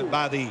judgment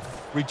by the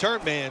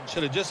return man.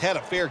 Should have just had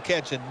a fair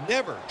catch and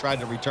never tried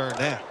to return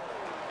that.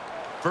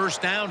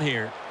 1st down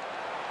here.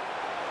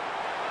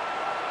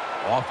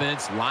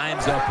 Offense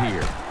lines up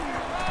here.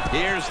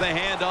 Here's the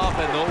handoff,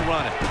 and they'll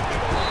run it.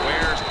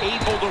 Ware's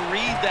able to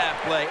read that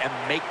play and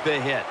make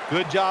the hit.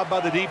 Good job by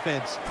the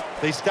defense.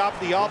 They stopped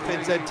the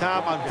offense that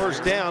time on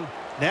 1st down.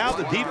 Now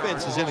the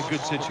defense is in a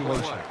good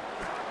situation.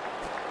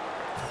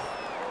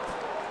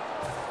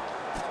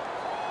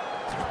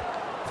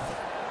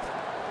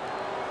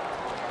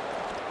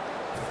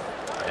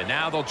 And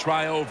now they'll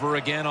try over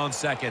again on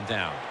 2nd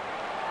down.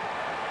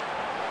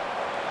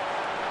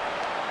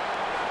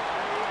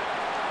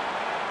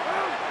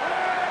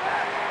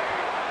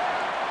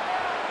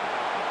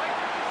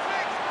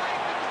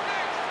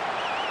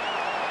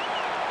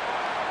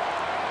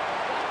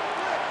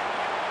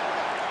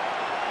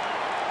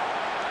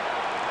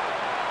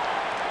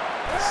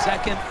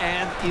 Second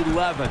and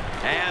 11.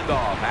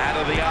 Handoff out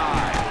of the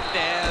eye.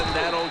 And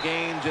that'll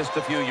gain just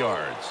a few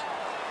yards.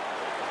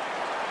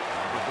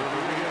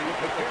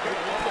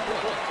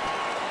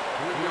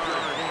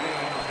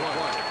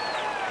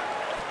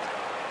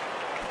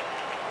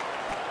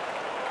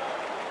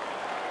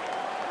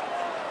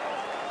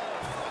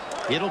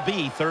 It'll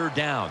be 3rd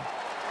down.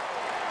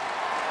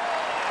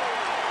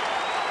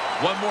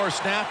 One more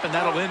snap, and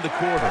that'll end the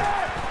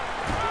quarter.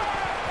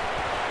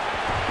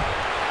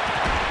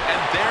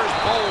 There's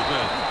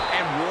Bolden,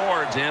 and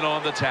Ward's in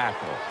on the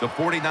tackle. The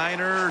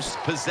 49ers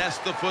possess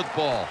the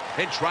football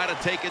and try to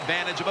take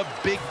advantage of a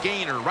big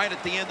gainer right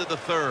at the end of the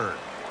 3rd.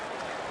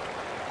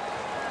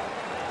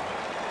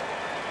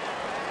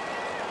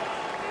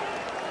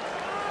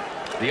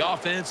 The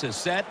offense is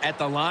set at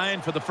the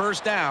line for the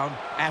 1st down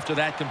after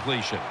that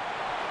completion.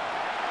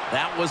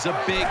 That was a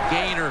big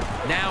gainer.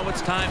 Now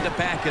it's time to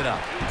back it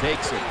up.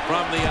 Takes it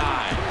from the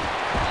eye.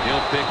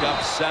 He'll pick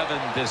up 7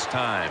 this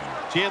time.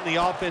 Jim, the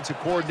offensive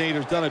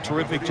coordinator's done a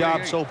terrific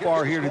job so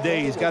far here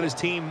today. He's got his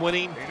team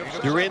winning.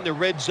 They're in the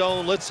red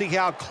zone. Let's see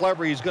how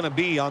clever he's going to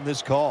be on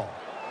this call.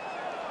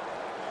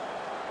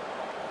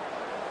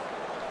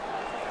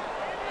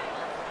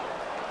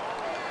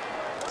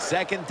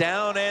 Second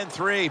down and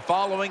 3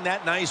 following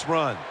that nice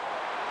run.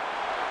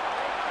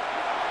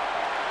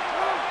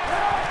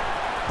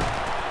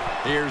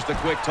 Here's the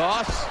quick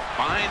toss.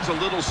 Finds a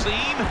little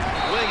seam.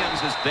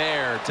 Williams is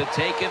there to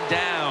take him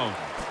down.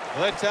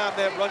 Well, that time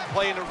that run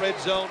play in the red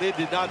zone, it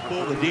did not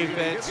fool the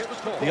defense.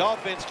 The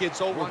offense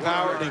gets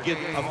overpowered. They get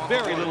a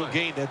very little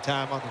gain that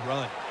time on the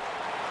run.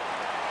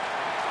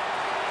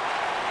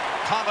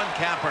 Colin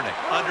Kaepernick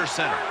under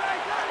center.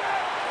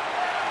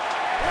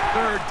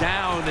 Third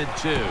down and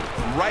 2.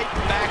 Right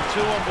back to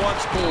him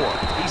once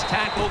more. He's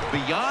tackled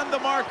beyond the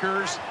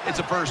markers. It's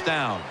a first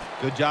down.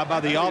 Good job by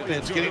the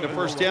offense getting the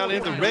first down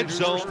in the red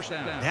zone.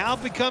 Now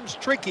it becomes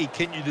tricky.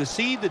 Can you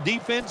deceive the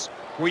defense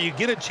where you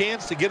get a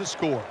chance to get a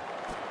score?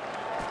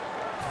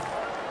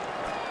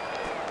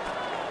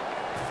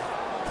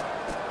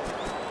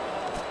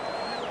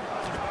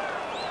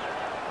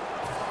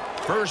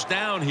 First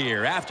down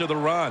here after the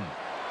run.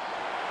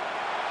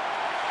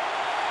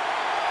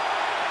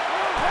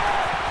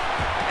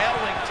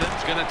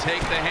 Ellington's going to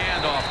take the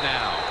handoff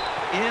now.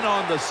 In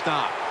on the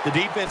stop. The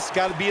defense has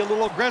got to be a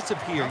little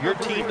aggressive here. Your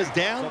team is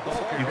down.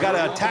 You've got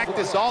to attack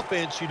this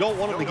offense. You don't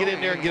want them to get in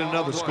there and get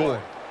another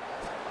score.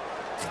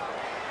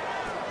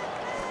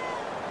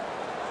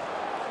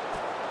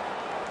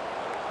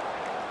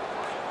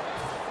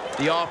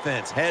 The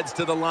offense heads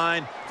to the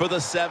line for the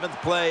 7th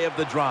play of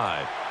the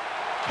drive.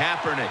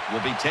 Kaepernick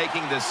will be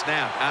taking this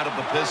snap out of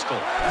the pistol.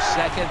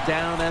 Second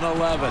down and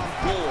 11.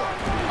 Gore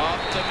up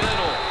the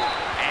middle.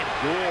 And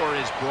Gore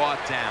is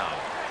brought down.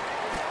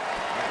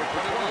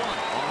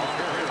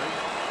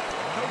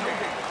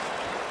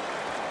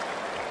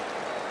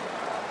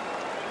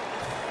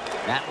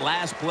 That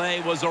last play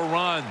was a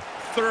run.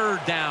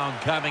 Third down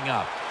coming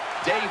up.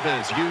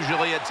 Davis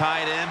usually a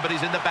tight end, but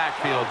he's in the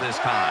backfield this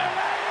time.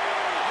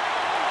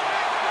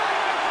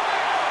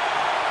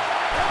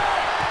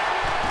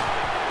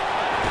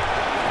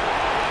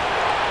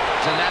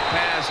 And that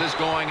pass is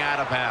going out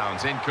of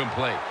bounds.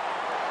 Incomplete.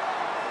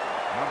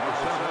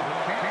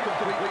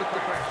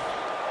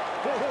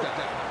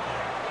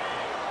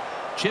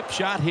 Chip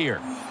shot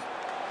here.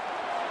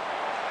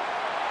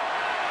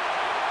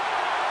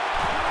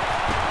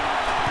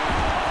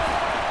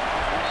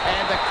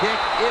 And the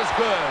kick is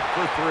good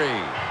for 3.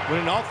 When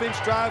an offense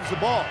drives the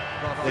ball,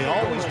 they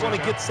always want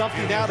to get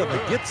something out of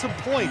it, get some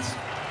points.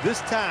 This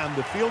time,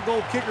 the field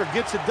goal kicker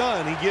gets it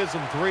done. He gives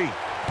them 3.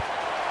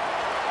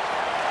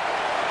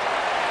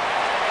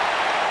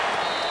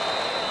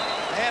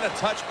 And a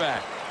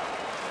touchback.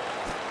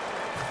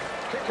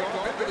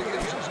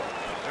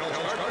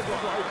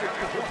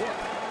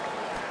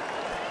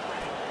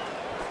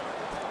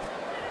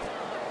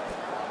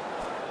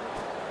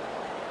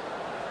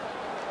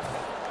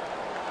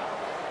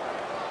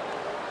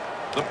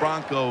 The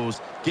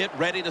Broncos get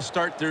ready to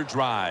start their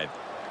drive.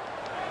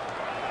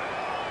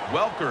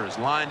 Welker's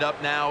lined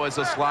up now as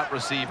a slot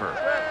receiver.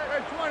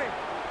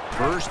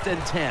 First and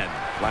 10.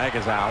 Flag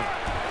is out.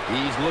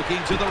 He's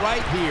looking to the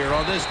right here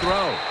on this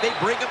throw. They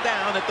bring him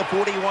down at the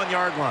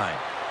 41-yard line.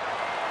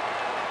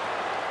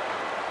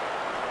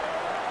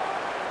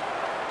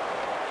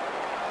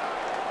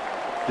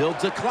 They'll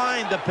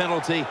decline the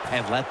penalty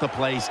and let the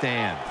play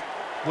stand.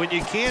 When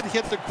you can't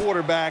hit the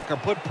quarterback or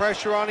put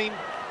pressure on him,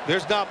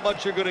 there's not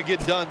much you're going to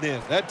get done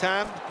then. That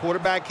time, the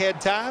quarterback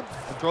had time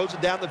and throws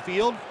it down the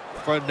field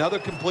for another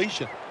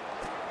completion.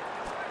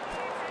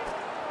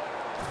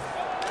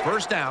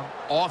 First down,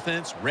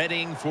 offense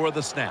readying for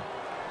the snap.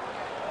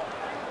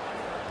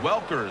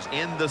 Welker's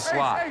in the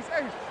slot.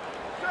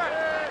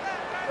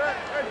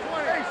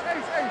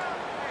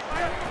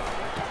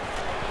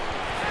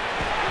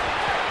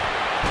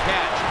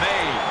 Catch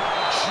made.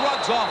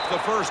 Shrugs off the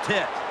first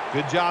hit.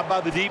 Good job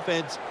by the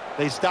defense.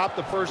 They stopped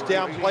the first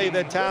down play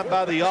that time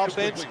by the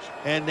offense,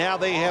 and now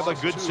they have a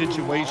good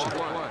situation.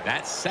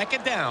 That's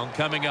second down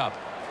coming up.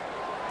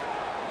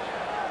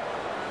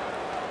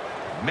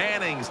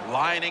 Manning's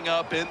lining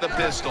up in the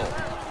pistol.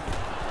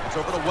 It's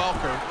over to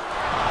Welker.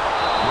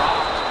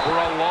 Dropped for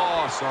a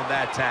loss on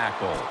that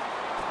tackle.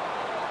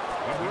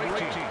 Number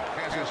 18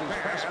 has his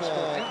pass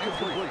ball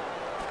incomplete.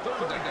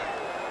 Third down.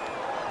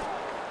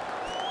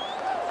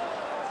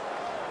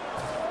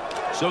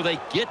 So they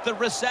get the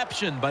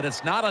reception, but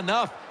it's not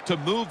enough to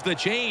move the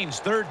chains.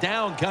 Third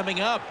down coming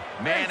up.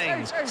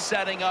 Manning's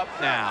setting up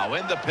now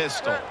in the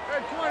pistol.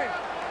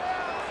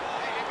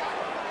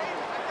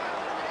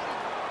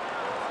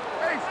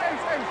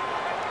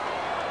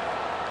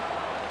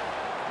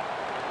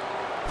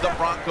 The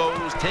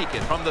Broncos take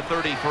it from the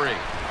 33.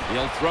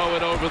 He'll throw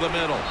it over the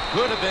middle.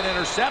 Could have been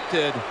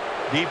intercepted.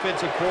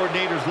 Defensive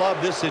coordinators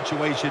love this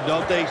situation,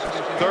 don't they?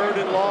 Third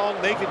and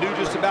long, they can do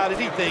just about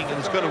anything, and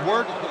it's going to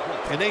work,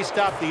 and they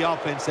stop the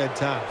offense that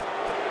time.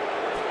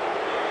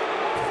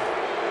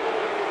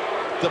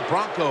 The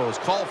Broncos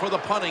call for the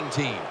punting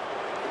team.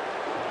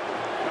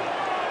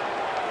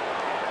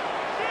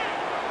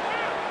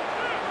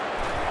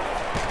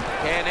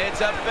 And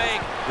it's a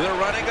fake. They're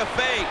running a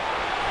fake.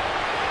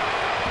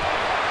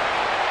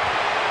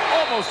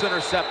 Almost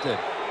intercepted.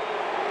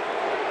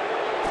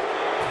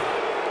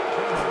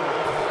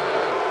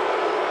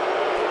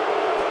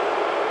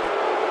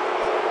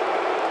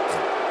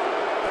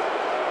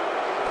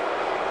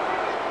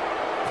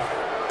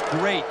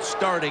 Great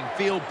starting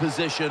field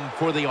position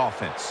for the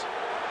offense.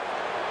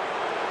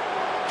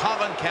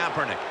 Colin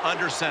Kaepernick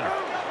under center.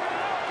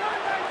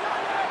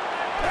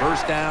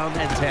 First down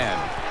and 10.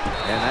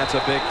 And that's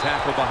a big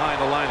tackle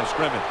behind the line of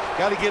scrimmage.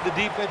 Got to give the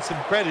defense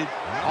some credit.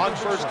 On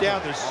first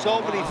down, there's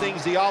so many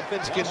things the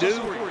offense can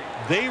do.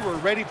 They were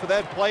ready for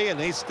that play, and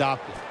they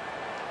stopped it.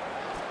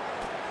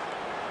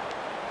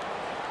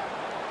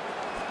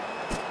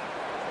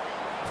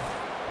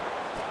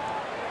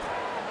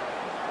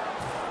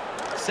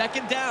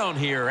 Second down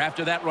here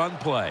after that run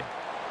play.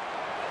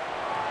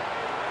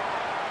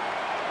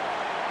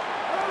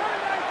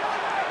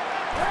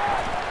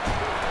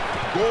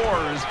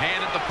 Gores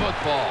handed the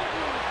football.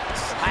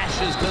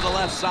 Slashes to the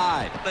left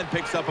side. Then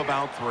picks up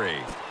about 3.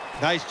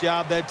 Nice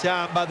job that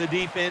time by the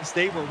defense.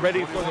 They were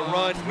ready for the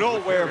run.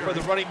 Nowhere for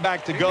the running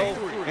back to go.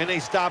 And they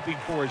stop him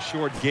for a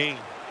short gain.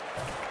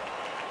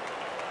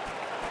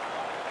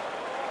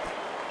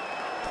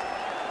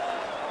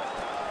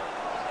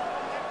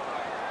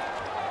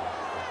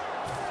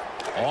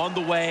 On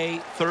the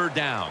way, third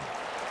down.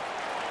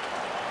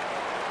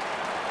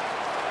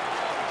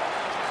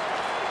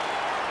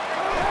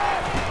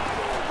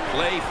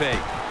 Play fake.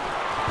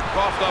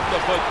 Coughed up the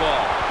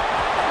football.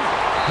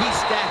 He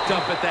stacked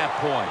up at that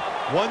point.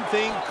 One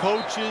thing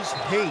coaches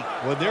hate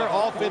when their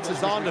offense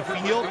is on the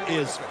field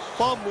is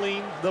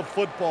fumbling the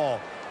football.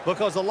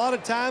 Because a lot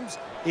of times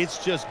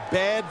it's just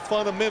bad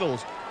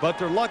fundamentals. But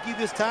they're lucky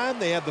this time.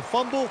 They have the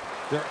fumble.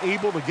 They're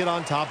able to get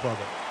on top of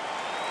it.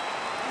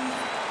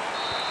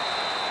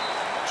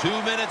 2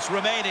 minutes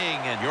remaining,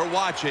 and you're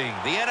watching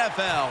the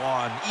NFL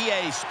on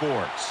EA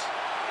Sports.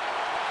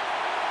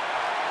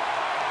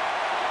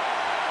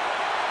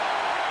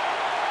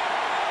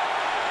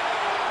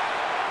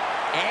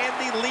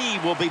 Andy Lee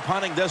will be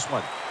punting this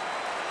one.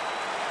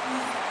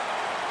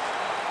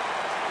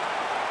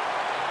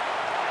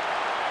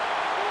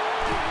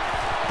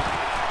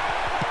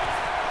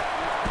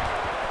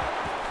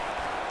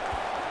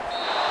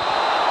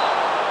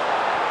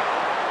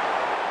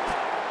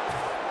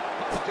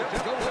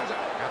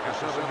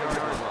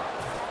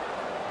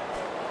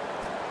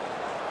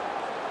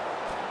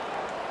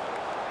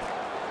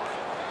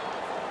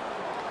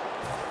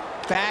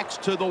 Backs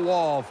to the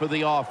wall for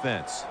the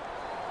offense.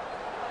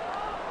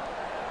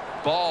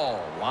 Ball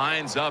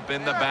lines up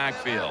in the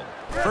backfield.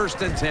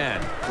 First and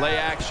 10. Play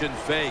action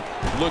fake.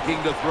 Looking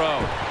to throw.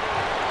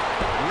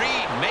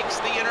 Reed makes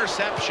the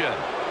interception.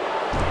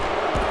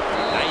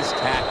 Nice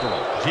tackle.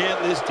 Jim,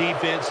 this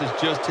defense is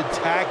just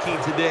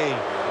attacking today.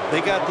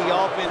 They got the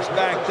offense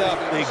backed up.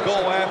 They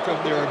go after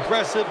them. They're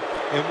aggressive.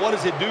 And what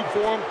does it do for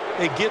them?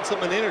 It gets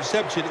them an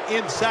interception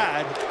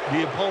inside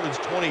the opponent's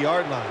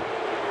 20-yard line.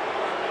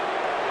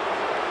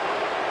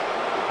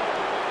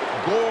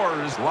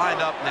 Gores lined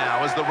up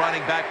now as the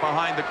running back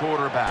behind the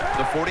quarterback.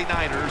 The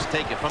 49ers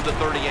take it from the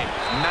 38.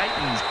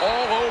 Knighton's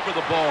all over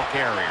the ball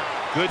carrier.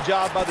 Good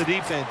job by the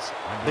defense.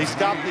 They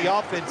stopped the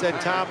offense that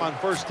time on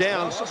first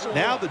down.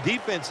 Now the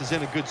defense is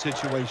in a good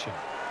situation.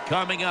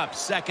 Coming up,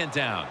 second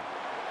down.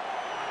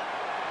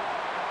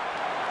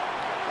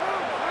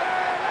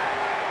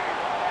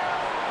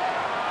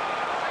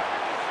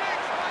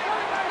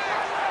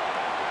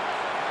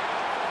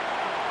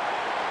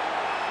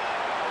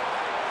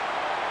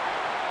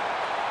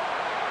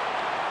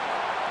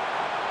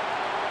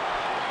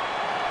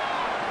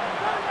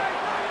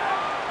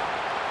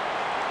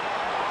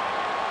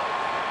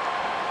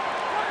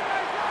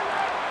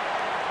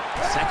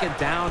 Second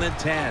down and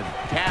 10.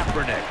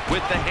 Kaepernick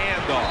with the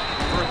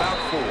handoff for about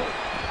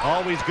 4.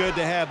 Always good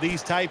to have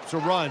these types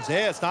of runs.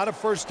 Yeah, it's not a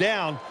first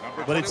down,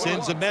 but it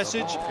sends a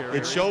message.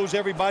 It shows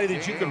everybody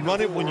that you can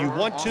run it when you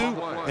want to,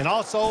 and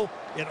also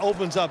it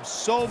opens up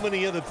so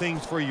many other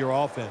things for your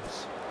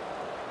offense.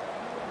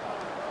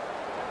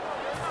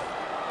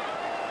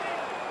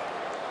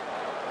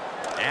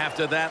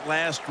 After that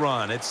last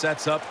run, it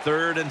sets up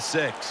 3rd and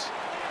 6.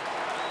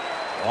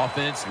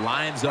 Offense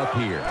lines up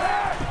here.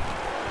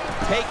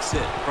 Takes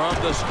it from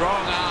the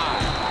strong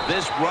eye.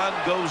 This run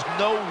goes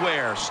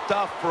nowhere.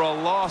 Stuffed for a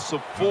loss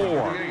of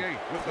 4.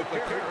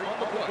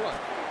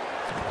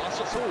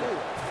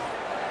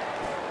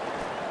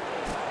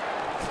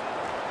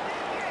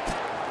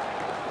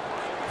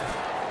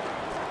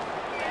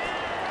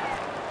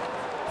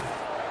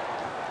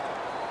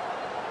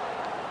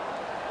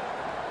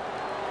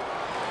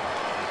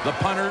 The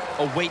punter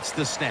awaits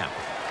the snap.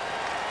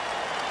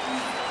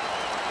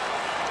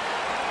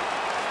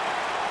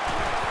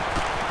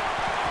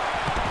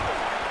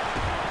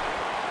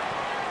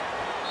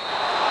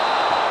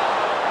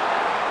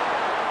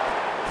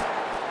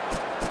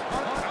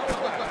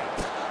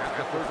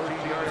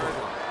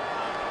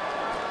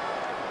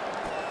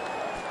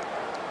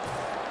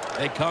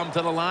 They come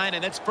to the line,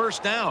 and it's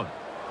first down.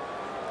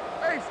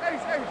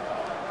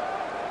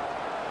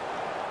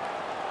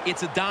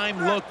 It's a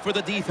dime look for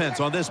the defense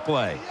on this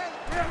play.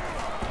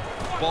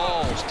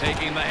 Balls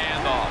taking the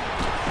handoff.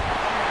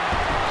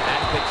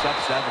 That picks up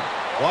 7.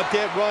 What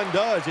that run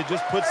does, it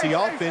just puts the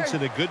offense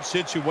in a good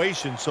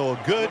situation. So a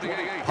good,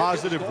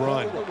 positive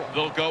run.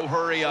 They'll go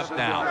hurry up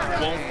now.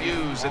 Won't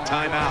use a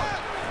timeout.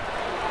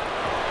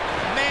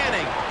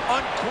 Manning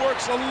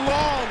uncorks a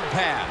long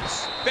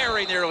pass.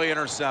 Very nearly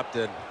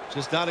intercepted.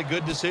 Just not a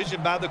good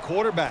decision by the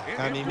quarterback.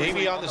 I mean,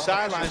 maybe on the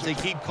sidelines they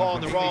keep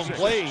calling the wrong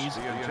plays,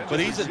 but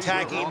he's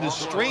attacking the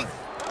strength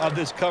of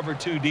this cover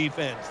 2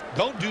 defense.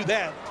 Don't do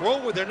that. Throw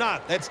where they're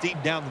not. That's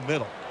deep down the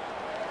middle.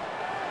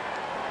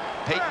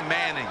 Peyton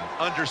Manning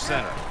under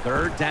center.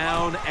 3rd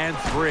down and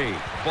 3.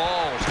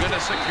 Ball's going to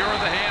secure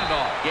the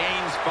handoff.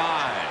 Gains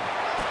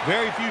 5.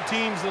 Very few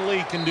teams in the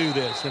league can do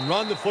this and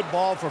run the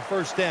football for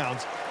first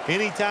downs.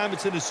 Anytime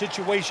it's in a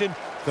situation,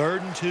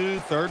 3rd and 2,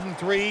 3rd and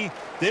 3,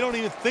 they don't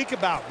even think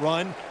about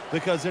run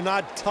because they're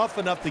not tough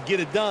enough to get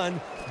it done.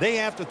 They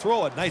have to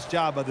throw it. Nice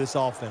job by this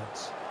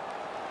offense.